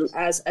again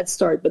as at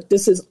start. But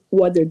this is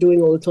what they're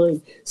doing all the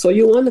time. So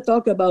you want to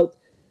talk about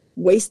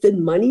wasted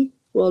money?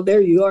 Well,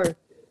 there you are.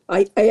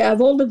 I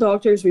have all the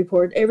doctors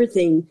report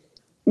everything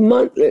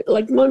monthly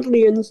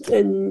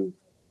and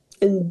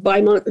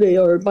bi-monthly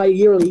or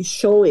bi-yearly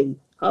showing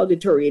how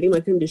deteriorating my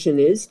condition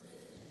is.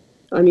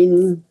 I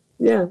mean,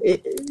 yeah,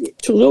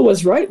 Trudeau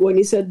was right when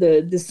he said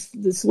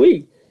this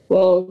week,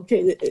 well,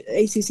 okay, the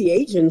ACC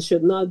agents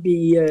should not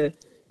be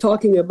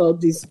talking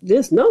about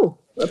this. No,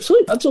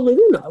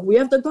 absolutely not. We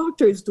have the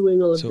doctors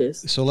doing all of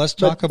this. So let's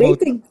talk about...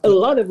 They take a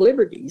lot of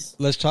liberties.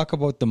 Let's talk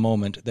about the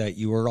moment that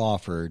you were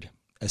offered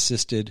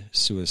assisted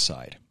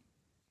suicide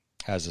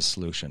as a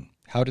solution.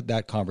 How did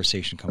that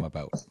conversation come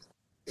about?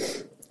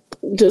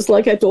 Just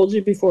like I told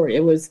you before,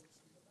 it was,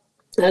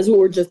 as we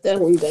were just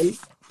telling them,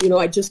 you know,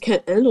 I just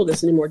can't handle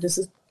this anymore. This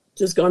has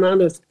just gone out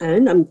of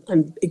hand.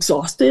 I'm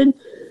exhausted.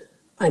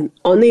 I'm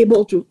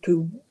unable to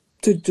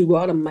go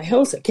out of my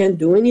house. I can't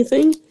do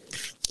anything.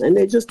 And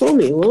they just told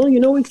me, well, you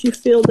know, if you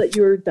feel that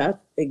you're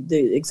that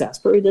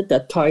exasperated,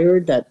 that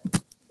tired, that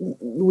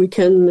we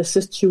can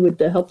assist you with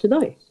the Help to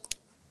Die.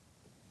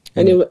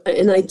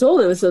 And I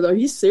told him, I said, are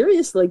you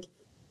serious? Like,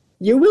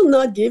 you will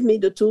not give me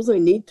the tools I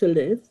need to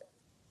live,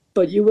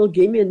 but you will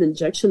give me an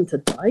injection to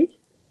die?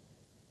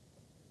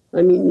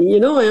 I mean, you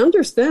know, I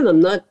understand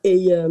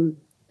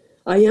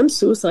I am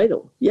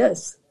suicidal.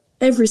 Yes.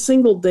 Every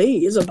single day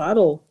is a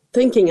battle,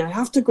 thinking I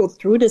have to go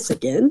through this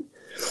again.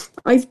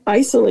 I've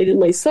isolated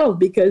myself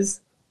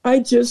because I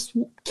just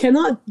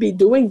cannot be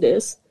doing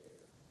this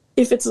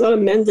if it's not a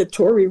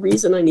mandatory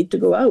reason I need to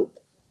go out.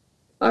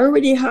 I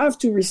already have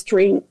to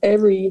restrain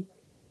every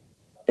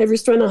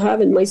strength I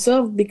have in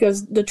myself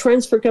because the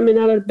transfer coming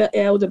out of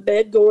the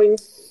bed, going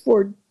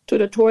to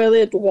the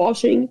toilet,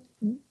 washing,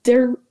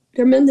 they're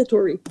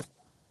mandatory.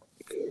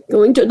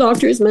 Going to a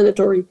doctor is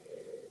mandatory.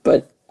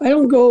 But I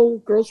don't go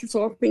grocery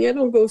shopping. I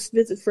don't go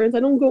visit friends. I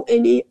don't go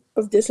any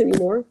of this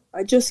anymore.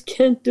 I just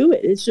can't do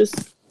it. It's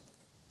just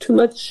too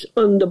much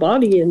on the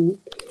body and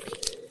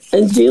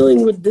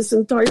dealing with this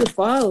entire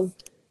file.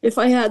 If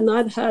I had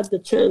not had the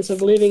chance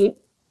of living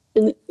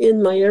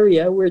in my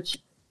area, which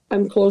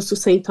I'm close to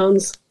St.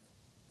 Thomas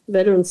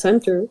Veteran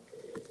Center,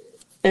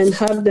 and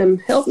have them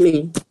help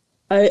me,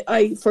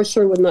 I for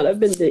sure would not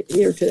have been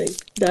here today.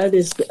 That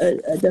is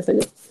a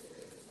definite.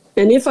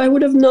 And if I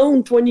would have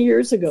known 20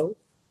 years ago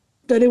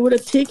that it would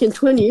have taken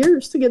 20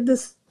 years to get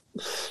this,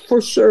 for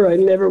sure I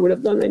never would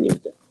have done any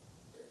of that.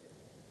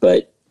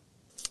 But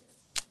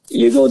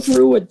you go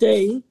through a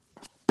day,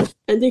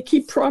 and they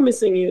keep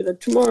promising you that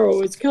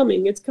tomorrow it's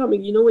coming,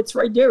 you know, it's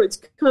right there, it's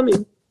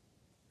coming.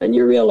 And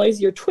you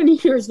realize you're 20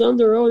 years down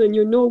the road and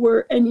you're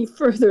nowhere any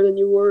further than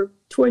you were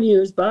 20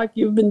 years back.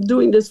 You've been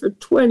doing this for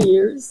 20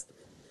 years.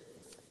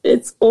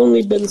 It's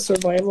only been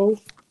survival.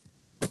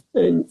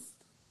 And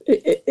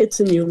it's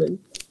inhuman.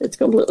 It's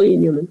completely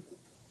inhuman.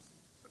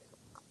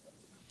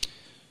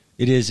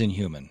 It is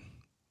inhuman.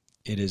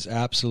 It is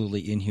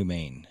absolutely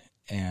inhumane.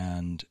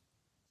 And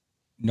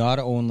not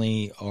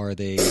only are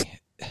they,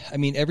 I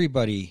mean,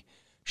 everybody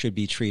should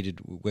be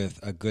treated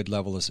with a good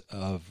level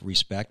of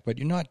respect, but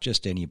you're not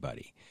just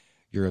anybody.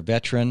 You're a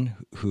veteran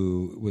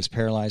who was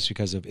paralyzed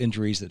because of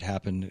injuries that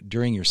happened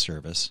during your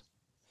service.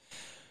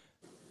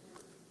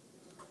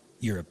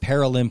 You're a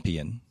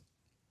Paralympian.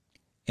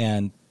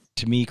 And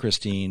to me,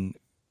 Christine,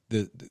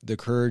 the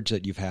courage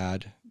that you've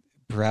had,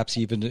 perhaps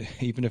even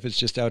if it's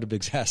just out of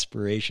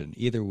exasperation,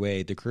 either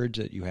way, the courage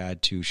that you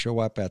had to show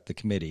up at the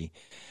committee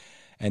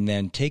and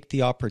then take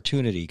the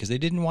opportunity, because they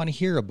didn't want to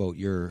hear about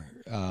your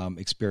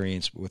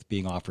experience with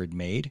being offered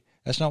MAID.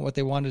 That's not what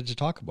they wanted to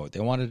talk about.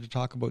 They wanted to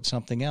talk about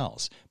something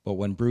else. But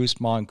when Bruce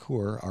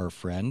Moncourt, our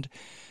friend,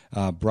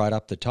 brought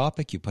up the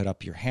topic, you put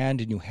up your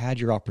hand and you had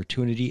your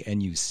opportunity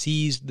and you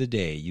seized the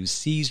day. You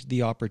seized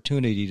the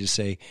opportunity to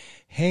say,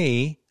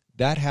 hey,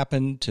 that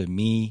happened to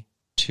me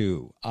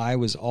too. I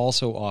was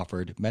also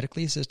offered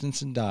medically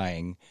assistance in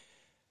dying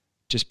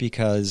just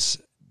because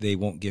they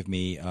won't give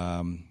me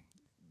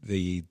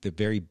the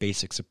very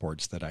basic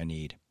supports that I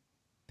need.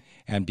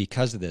 And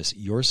because of this,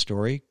 your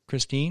story,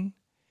 Christine,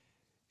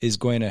 is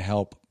going to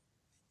help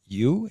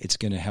you. It's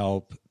going to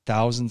help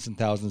thousands and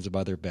thousands of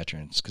other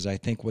veterans, because I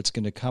think what's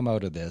going to come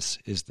out of this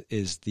is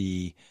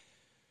they're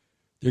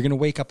going to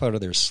wake up out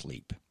of their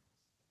sleep.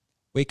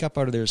 Wake up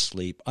out of their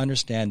sleep,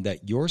 understand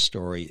that your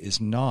story is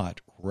not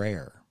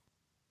rare.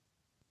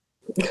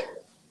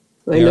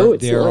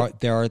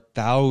 There are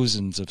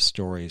thousands of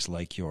stories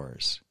like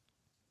yours.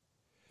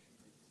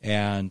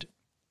 And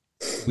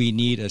we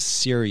need a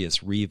serious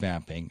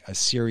revamping, a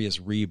serious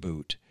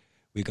reboot.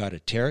 We got to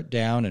tear it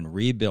down and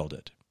rebuild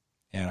it.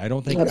 And I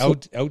don't think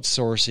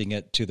outsourcing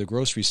it to the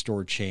grocery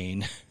store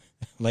chain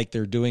like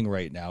they're doing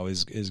right now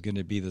is going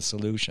to be the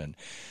solution.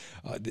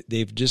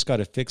 They've just got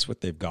to fix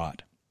what they've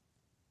got.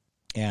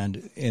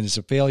 And it's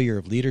a failure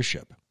of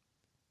leadership.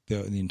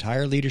 The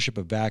entire leadership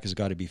of VAC has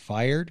got to be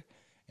fired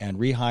and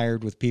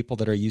rehired with people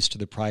that are used to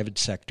the private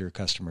sector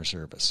customer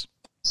service,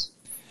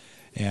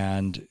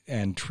 and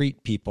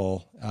treat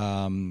people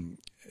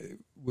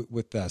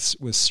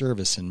with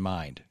service in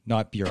mind,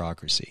 not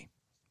bureaucracy.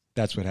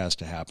 That's what has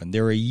to happen.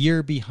 They're a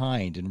year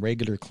behind in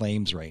regular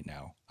claims right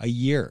now, a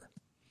year,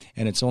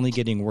 and it's only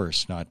getting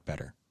worse, not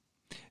better.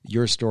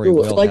 Your story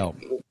will help.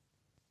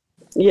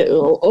 Yeah.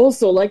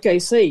 Also, like I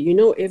say,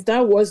 if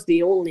that was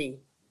the only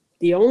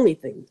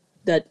thing,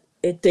 that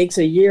it takes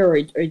a year or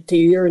a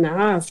year and a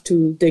half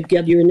to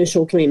get your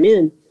initial claim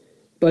in,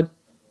 but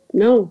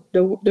no,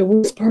 the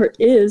worst part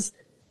is,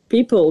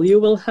 people, you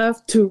will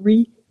have to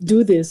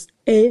redo this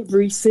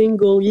every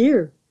single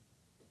year.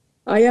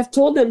 I have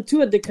told them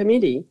too at the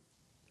committee,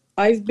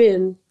 I've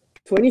been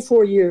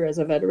 24 years as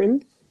a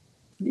veteran,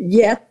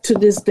 yet to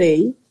this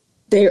day,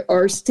 there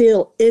are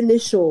still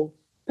initial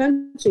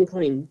pension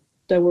claims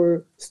that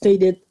were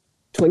stated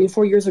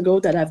 24 years ago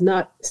that have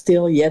not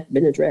still yet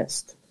been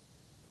addressed.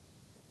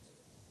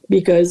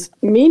 Because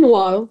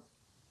meanwhile,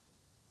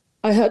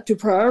 I had to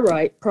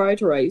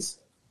prioritize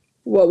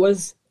what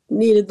was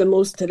needed the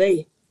most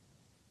today.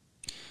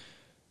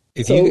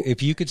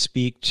 If you could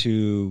speak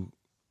to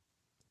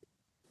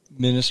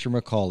Minister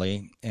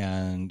McCauley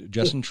and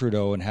Justin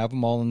Trudeau and have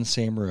them all in the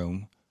same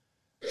room,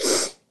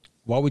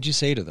 what would you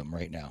say to them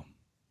right now?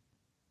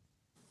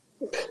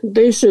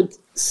 They should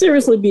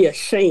seriously be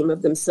ashamed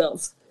of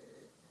themselves.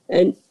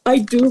 And I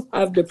do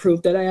have the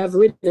proof that I have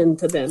written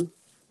to them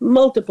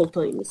multiple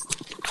times.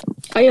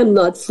 I am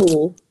not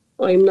fool.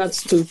 I am not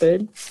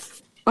stupid.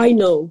 I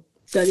know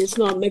that it's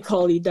not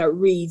McCauley that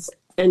reads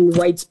and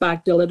writes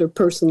back the letter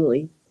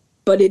personally,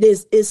 but it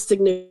is his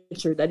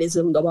signature that is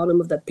on the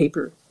bottom of that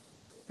paper.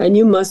 And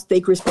you must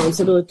take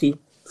responsibility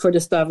for the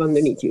staff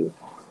underneath you.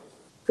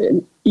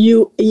 And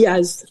he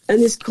has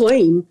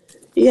claimed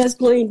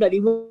that he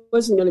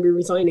wasn't going to be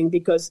resigning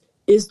because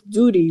his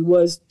duty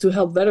was to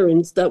help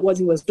veterans. That was what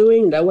he was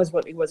doing. That was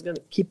what he was going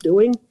to keep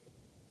doing.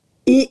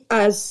 He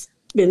has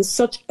been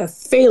such a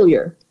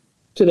failure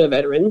to the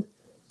veteran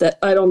that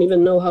I don't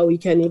even know how he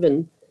can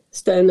even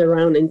stand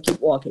around and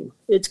keep walking.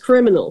 It's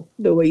criminal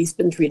the way he's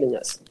been treating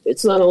us.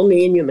 It's not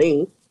only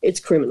inhumane, it's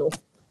criminal.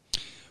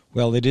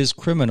 Well, it is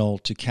criminal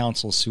to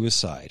counsel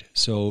suicide.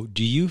 So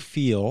do you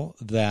feel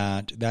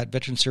that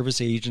veteran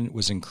service agent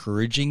was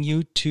encouraging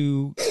you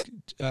to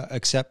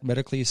accept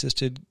medically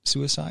assisted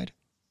suicide?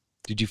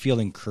 Did you feel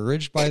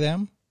encouraged by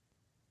them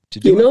to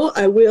do it?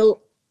 I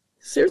will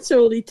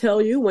sincerely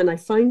tell you when I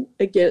find,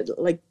 again,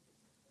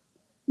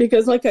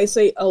 because like I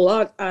say, a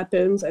lot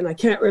happens and I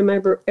can't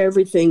remember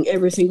everything,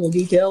 every single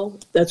detail.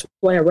 That's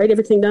why I write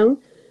everything down.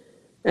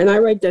 And I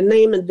write the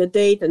name and the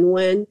date and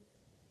when.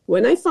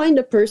 When I find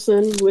a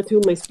person with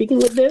whom I'm speaking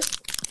with this,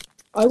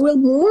 I will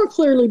more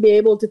clearly be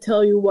able to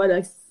tell you what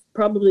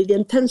probably the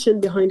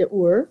intention behind it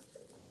were.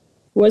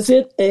 Was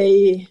it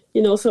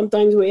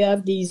sometimes we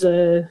have these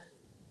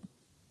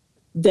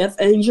death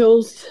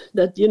angels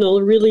that,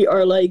 really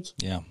are like,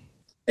 yeah,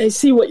 I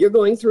see what you're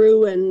going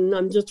through and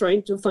I'm just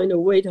trying to find a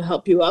way to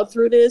help you out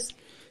through this.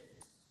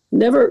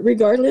 Never,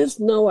 regardless,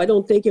 no, I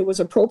don't think it was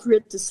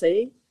appropriate to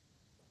say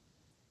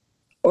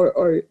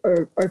or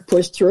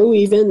push through,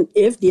 even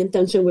if the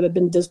intention would have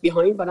been this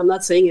behind, but I'm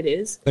not saying it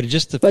is. But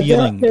just the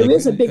feeling. There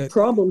is a big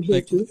problem here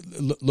too.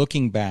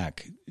 Looking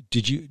back, do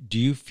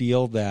you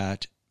feel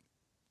that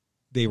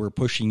they were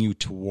pushing you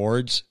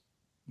towards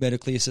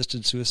medically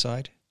assisted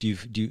suicide?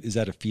 Is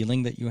that a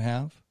feeling that you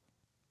have?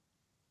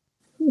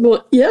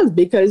 Well, yeah,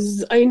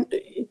 because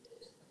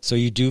So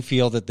you do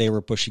feel that they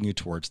were pushing you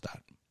towards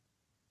that?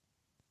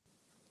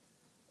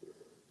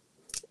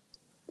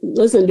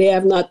 Listen, they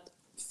have not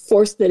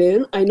forced it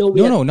in. I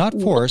know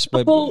not forced,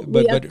 but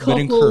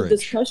encouraged.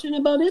 Discussion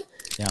about it.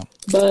 Yeah.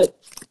 But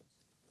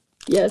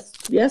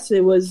yes,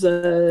 it was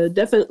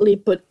definitely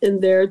put in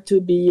there to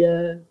be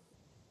a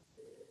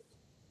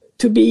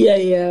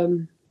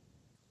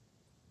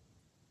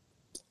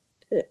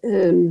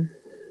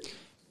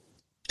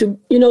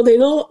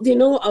they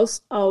know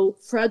how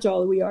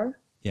fragile we are.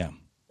 Yeah.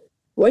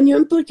 When you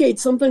implicate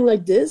something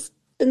like this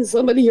and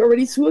somebody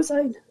already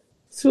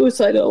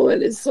suicidal,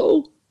 and it's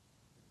so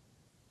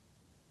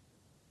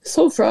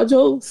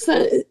fragile,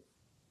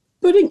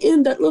 putting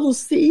in that little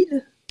seed.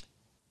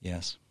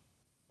 Yes.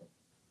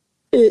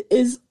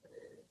 Is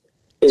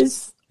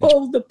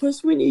all the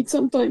push we need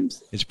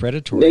sometimes. It's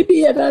predatory.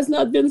 Maybe it has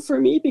not been for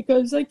me,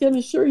 because I can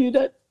assure you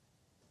that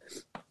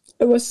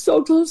I was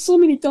so close so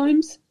many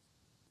times.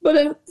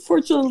 But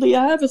fortunately,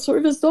 I have a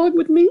service dog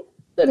with me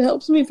that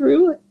helps me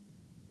through it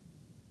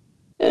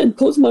and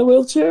pulls my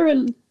wheelchair.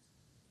 And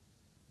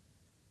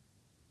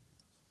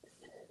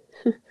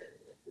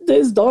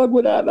this dog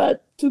would have had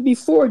to be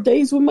 4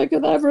 days with my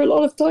cadaver a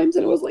lot of times.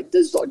 And it was like,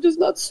 this dog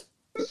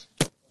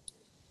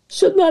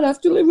should not have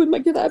to live with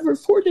my cadaver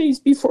 4 days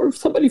before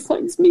somebody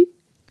finds me.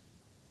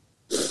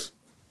 A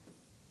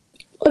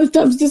lot of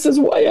times this is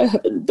why I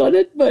haven't done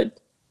it, but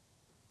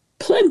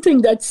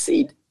planting that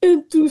seed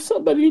into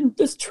somebody in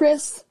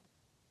distress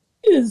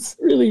is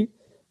really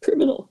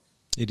criminal.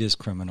 It is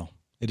criminal.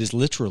 It is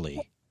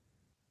literally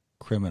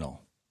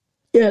criminal.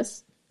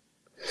 Yes.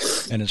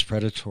 And it's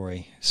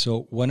predatory.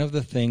 So one of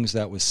the things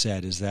that was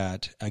said is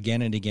that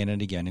again and again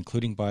and again,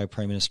 including by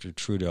Prime Minister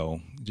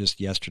Trudeau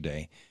just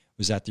yesterday,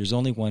 was that there's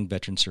only one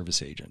veteran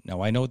service agent.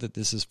 Now, I know that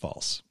this is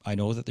false. I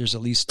know that there's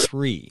at least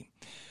 3.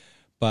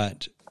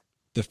 But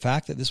the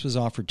fact that this was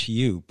offered to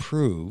you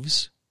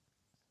proves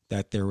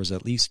that there was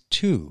at least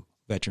 2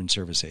 veteran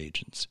service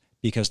agents,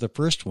 because the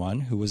first one,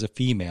 who was a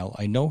female,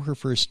 I know her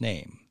first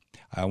name.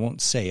 I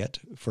won't say it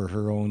for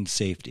her own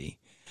safety,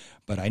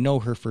 but I know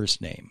her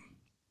first name.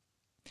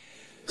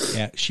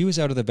 Yeah, she was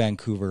out of the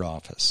Vancouver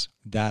office.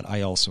 That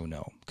I also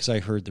know, because I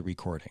heard the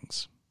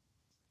recordings.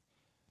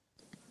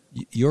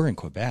 You're in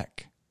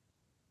Quebec.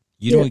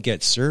 You don't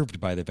get served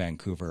by the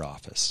Vancouver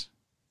office.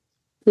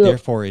 No.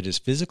 Therefore, it is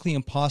physically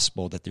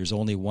impossible that there's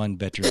only one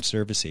veteran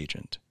service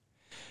agent.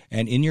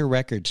 And in your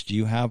records, do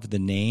you have the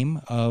name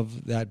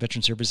of that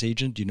veteran service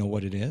agent? Do you know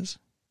what it is?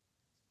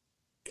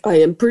 I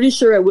am pretty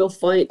sure I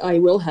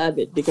will have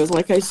it, because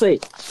like I say,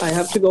 I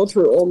have to go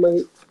through all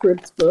my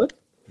scripts book.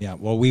 Yeah,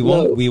 well, we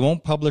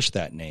won't publish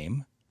that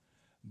name,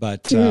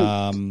 but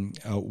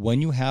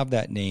when you have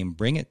that name,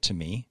 bring it to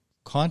me,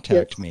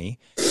 contact me,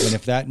 and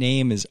if that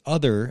name is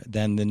other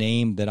than the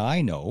name that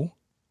I know,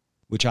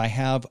 which I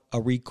have a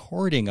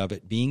recording of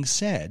it being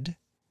said,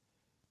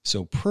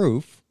 so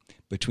proof.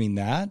 Between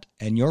that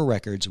and your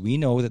records, we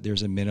know that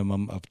there's a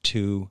minimum of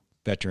 2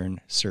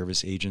 veteran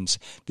service agents.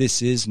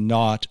 This is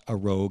not a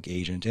rogue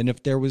agent. And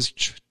if there was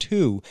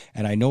 2,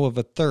 and I know of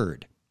a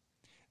third,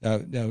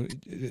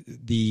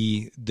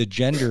 the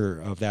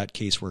gender of that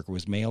caseworker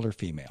was male or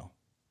female?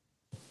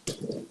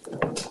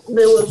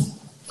 There was,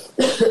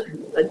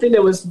 I think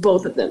there was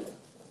both of them.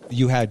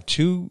 You had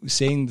 2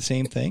 saying the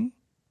same thing?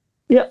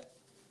 Yep.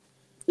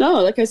 No,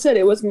 like I said,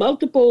 it was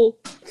multiple.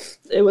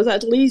 It was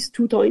at least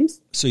 2 times.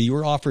 So you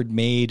were offered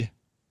maid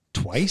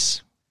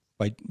twice?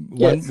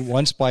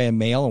 Once by a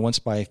male and once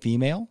by a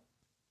female?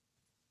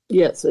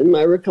 Yes, in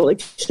my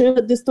recollection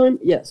at this time,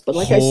 yes. But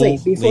like I say,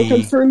 before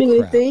confirming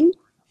anything,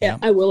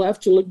 I will have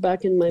to look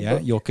back in my book. Yeah,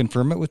 you'll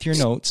confirm it with your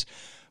notes.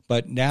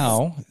 But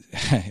now,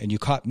 and you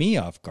caught me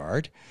off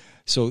guard,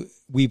 so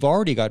we've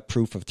already got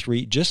proof of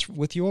 3, just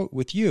with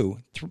you,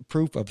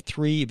 proof of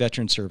 3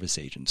 veteran service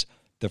agents.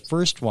 The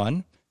first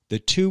one, the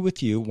 2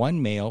 with you,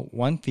 1 male,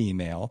 1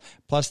 female,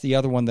 plus the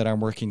other one that I'm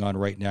working on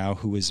right now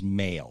who is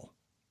male.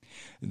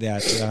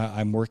 That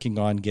I'm working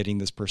on getting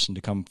this person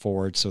to come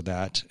forward so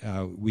that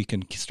we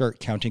can start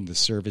counting the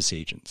service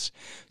agents.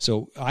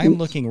 So I'm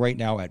looking right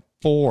now at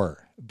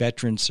 4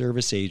 veteran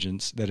service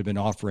agents that have been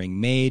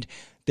offering maid.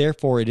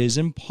 Therefore, it is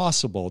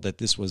impossible that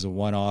this was a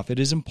one-off. It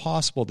is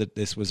impossible that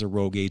this was a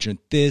rogue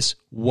agent. This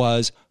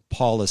was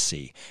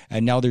policy.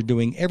 And now they're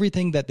doing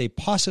everything that they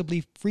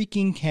possibly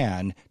freaking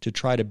can to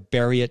try to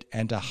bury it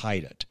and to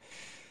hide it.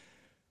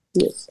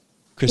 Yes.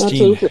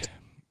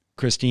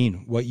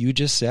 Christine, what you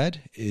just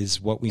said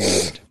is what we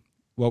needed.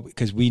 Well,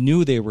 because we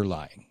knew they were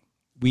lying.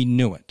 We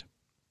knew it.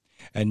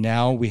 And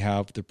now we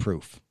have the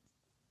proof.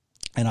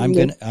 And I'm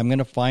going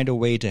to find a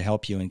way to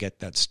help you and get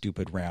that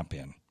stupid ramp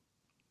in.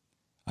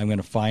 I'm going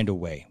to find a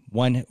way,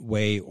 one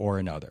way or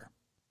another.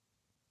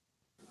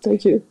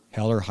 Thank you.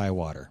 Hell or high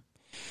water.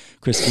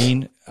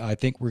 Christine, I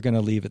think we're going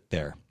to leave it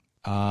there.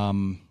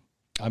 I'm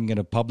going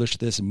to publish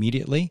this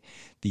immediately.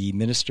 The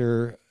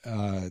minister,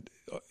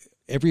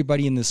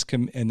 everybody in this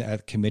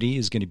committee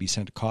is going to be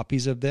sent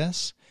copies of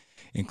this,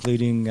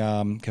 including,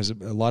 because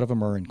a lot of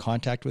them are in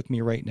contact with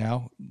me right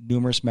now,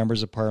 numerous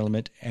members of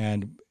Parliament,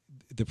 and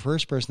the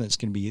first person that's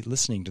going to be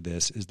listening to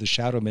this is the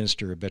Shadow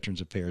Minister of Veterans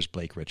Affairs,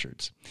 Blake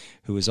Richards,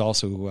 who is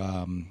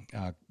also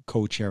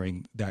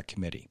co-chairing that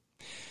committee.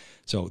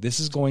 So this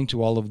is going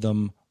to all of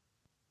them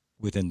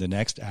within the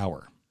next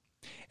hour.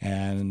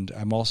 And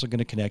I'm also going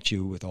to connect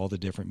you with all the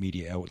different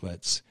media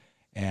outlets.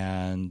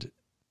 And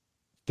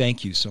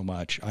thank you so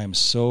much. I am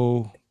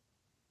so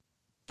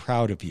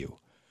proud of you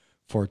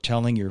for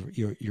telling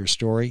your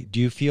story.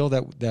 Do you feel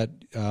that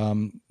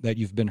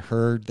you've been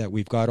heard, that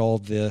we've got all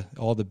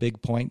the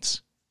big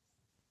points?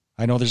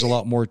 I know there's a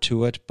lot more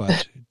to it,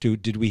 but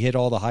did we hit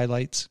all the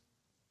highlights?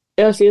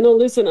 Yes,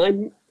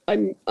 listen,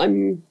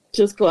 I'm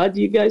just glad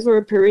you guys are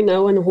appearing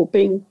now and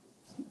hoping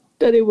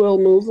that it will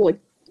move. Like,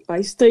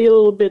 I stay a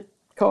little bit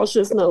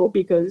cautious now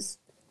because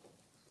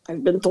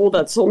I've been told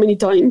that so many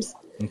times.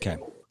 Okay.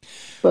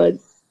 But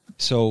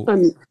So,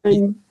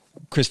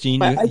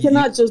 Christine, I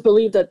cannot just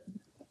believe that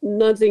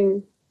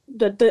nothing,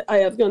 that I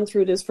have gone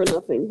through this for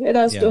nothing. It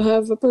has to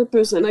have a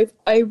purpose, and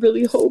I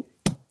really hope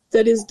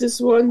that is this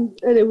one,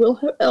 and it will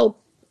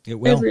help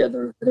every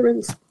other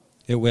veterans.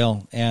 It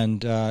will,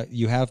 and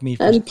you have me.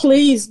 And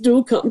please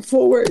do come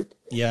forward.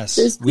 Yes,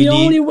 it's the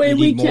only way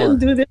we can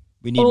do this.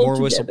 We need more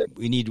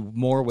We need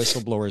more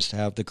whistleblowers to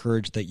have the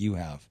courage that you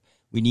have.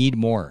 We need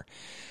more.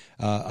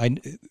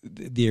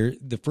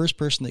 The first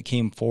person that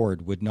came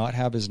forward would not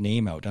have his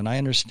name out, and I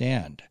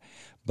understand,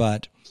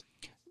 but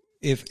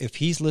if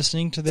he's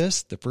listening to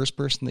this, the first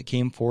person that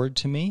came forward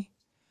to me,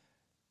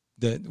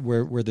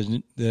 where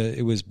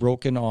it was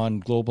broken on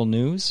Global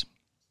News,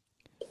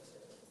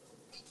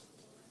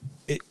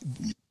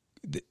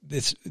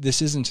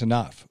 this isn't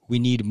enough. We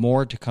need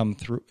more to come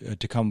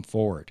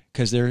forward,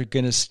 because they're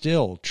going to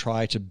still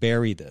try to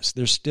bury this.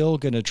 They're still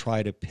going to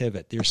try to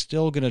pivot. They're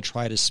still going to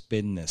try to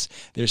spin this.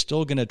 They're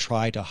still going to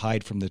try to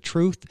hide from the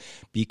truth,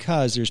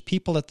 because there's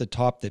people at the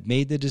top that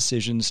made the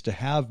decisions to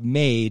have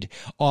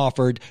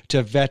offered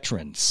to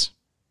veterans.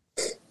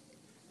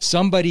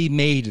 Somebody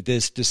made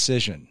this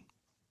decision,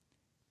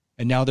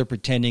 and now they're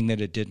pretending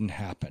that it didn't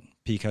happen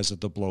because of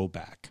the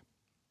blowback.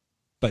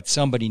 But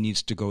somebody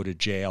needs to go to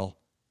jail,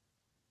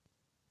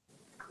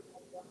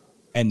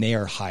 and they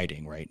are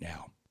hiding right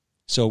now.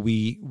 So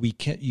you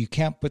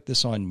can't put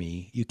this on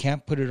me. You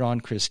can't put it on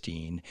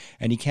Christine,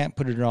 and you can't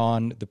put it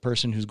on the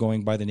person who's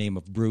going by the name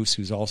of Bruce,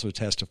 who's also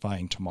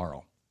testifying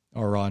tomorrow,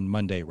 or on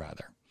Monday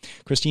rather.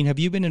 Christine, have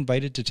you been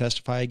invited to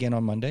testify again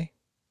on Monday?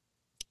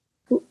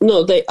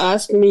 No, they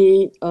asked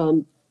me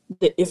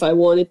if I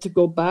wanted to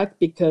go back,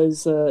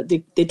 because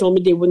they told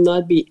me they would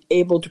not be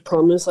able to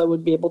promise I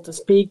would be able to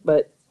speak,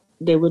 but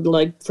they would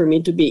like for me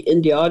to be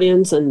in the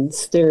audience and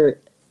stare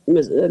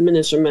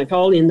Minister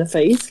McCauley in the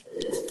face.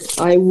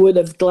 I would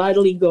have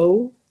gladly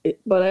go,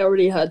 but I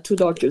already had 2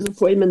 doctor's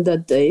appointments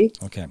that day.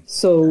 Okay.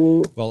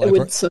 So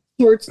with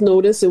short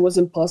notice, it was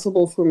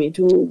impossible for me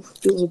to move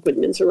those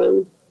appointments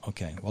around.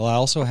 Okay. Well, I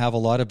also have a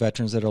lot of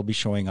veterans that will be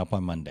showing up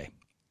on Monday.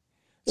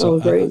 So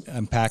great.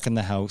 I'm packing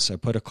the house. I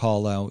put a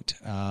call out,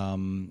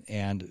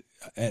 and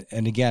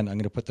again, I'm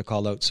going to put the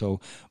call out. So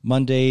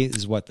Monday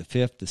is what, the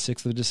 5th, the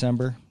 6th of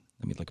December?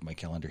 Let me look at my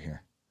calendar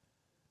here.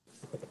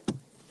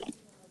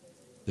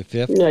 The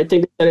 5th? I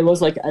think that it was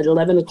like at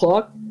 11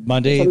 o'clock.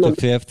 Monday the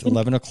 5th,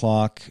 11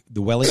 o'clock,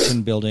 the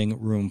Wellington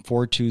Building, room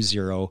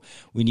 420.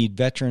 We need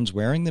veterans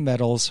wearing the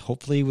medals,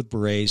 hopefully with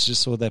berets,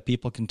 just so that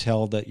people can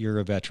tell that you're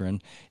a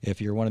veteran. If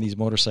you're one of these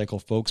motorcycle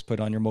folks, put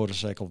on your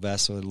motorcycle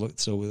vest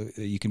so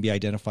you can be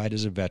identified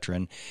as a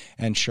veteran,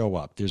 and show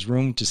up. There's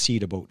room to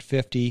seat about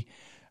 50.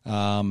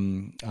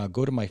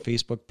 Go to my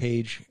Facebook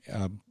page,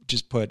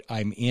 just put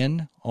 "I'm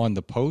in" on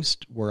the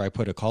post where I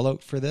put a call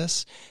out for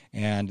this,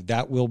 and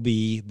that will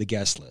be the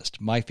guest list.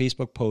 My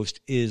Facebook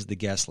post is the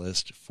guest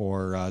list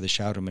for the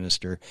Shadow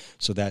Minister,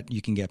 so that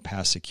you can get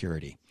past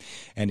security.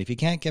 And if you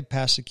can't get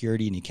past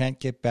security and you can't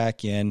get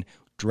back in,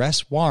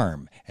 dress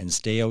warm and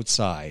stay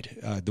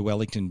outside the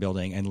Wellington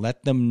Building, and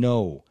let them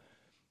know.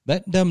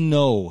 Let them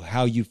know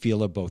how you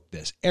feel about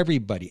this.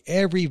 Everybody,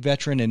 every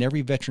veteran and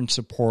every veteran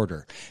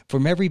supporter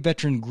from every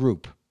veteran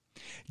group,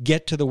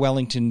 get to the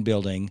Wellington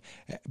Building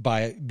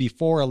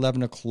before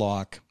 11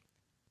 o'clock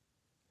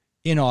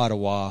in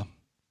Ottawa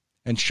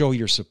and show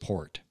your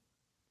support.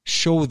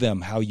 Show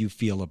them how you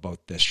feel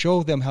about this.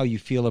 Show them how you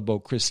feel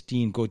about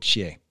Christine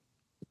Gauthier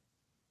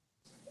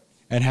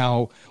and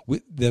how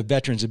the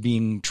veterans are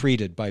being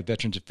treated by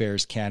Veterans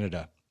Affairs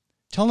Canada.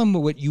 Tell them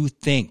what you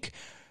think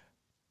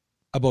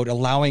about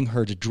allowing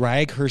her to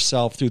drag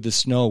herself through the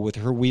snow with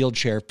her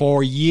wheelchair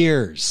for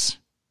years.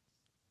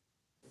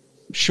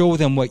 Show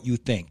them what you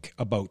think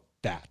about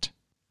that.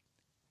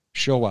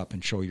 Show up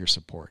and show your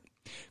support.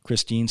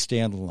 Christine,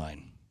 stay on the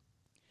line.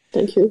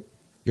 Thank you.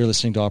 You're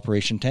listening to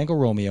Operation Tango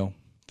Romeo,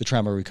 the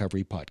Trauma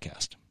Recovery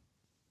Podcast.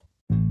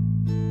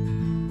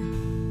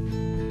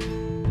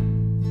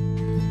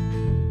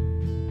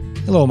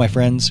 Hello, my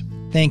friends.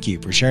 Thank you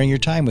for sharing your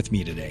time with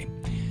me today.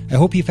 I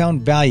hope you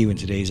found value in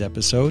today's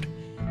episode.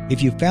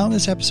 If you found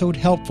this episode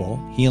helpful,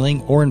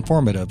 healing, or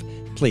informative,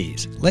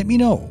 please let me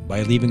know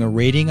by leaving a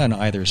rating on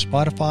either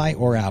Spotify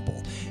or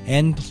Apple.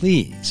 And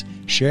please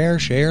share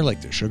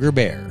like the sugar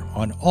bear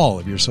on all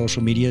of your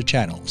social media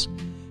channels,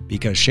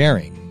 because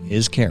sharing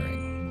is caring.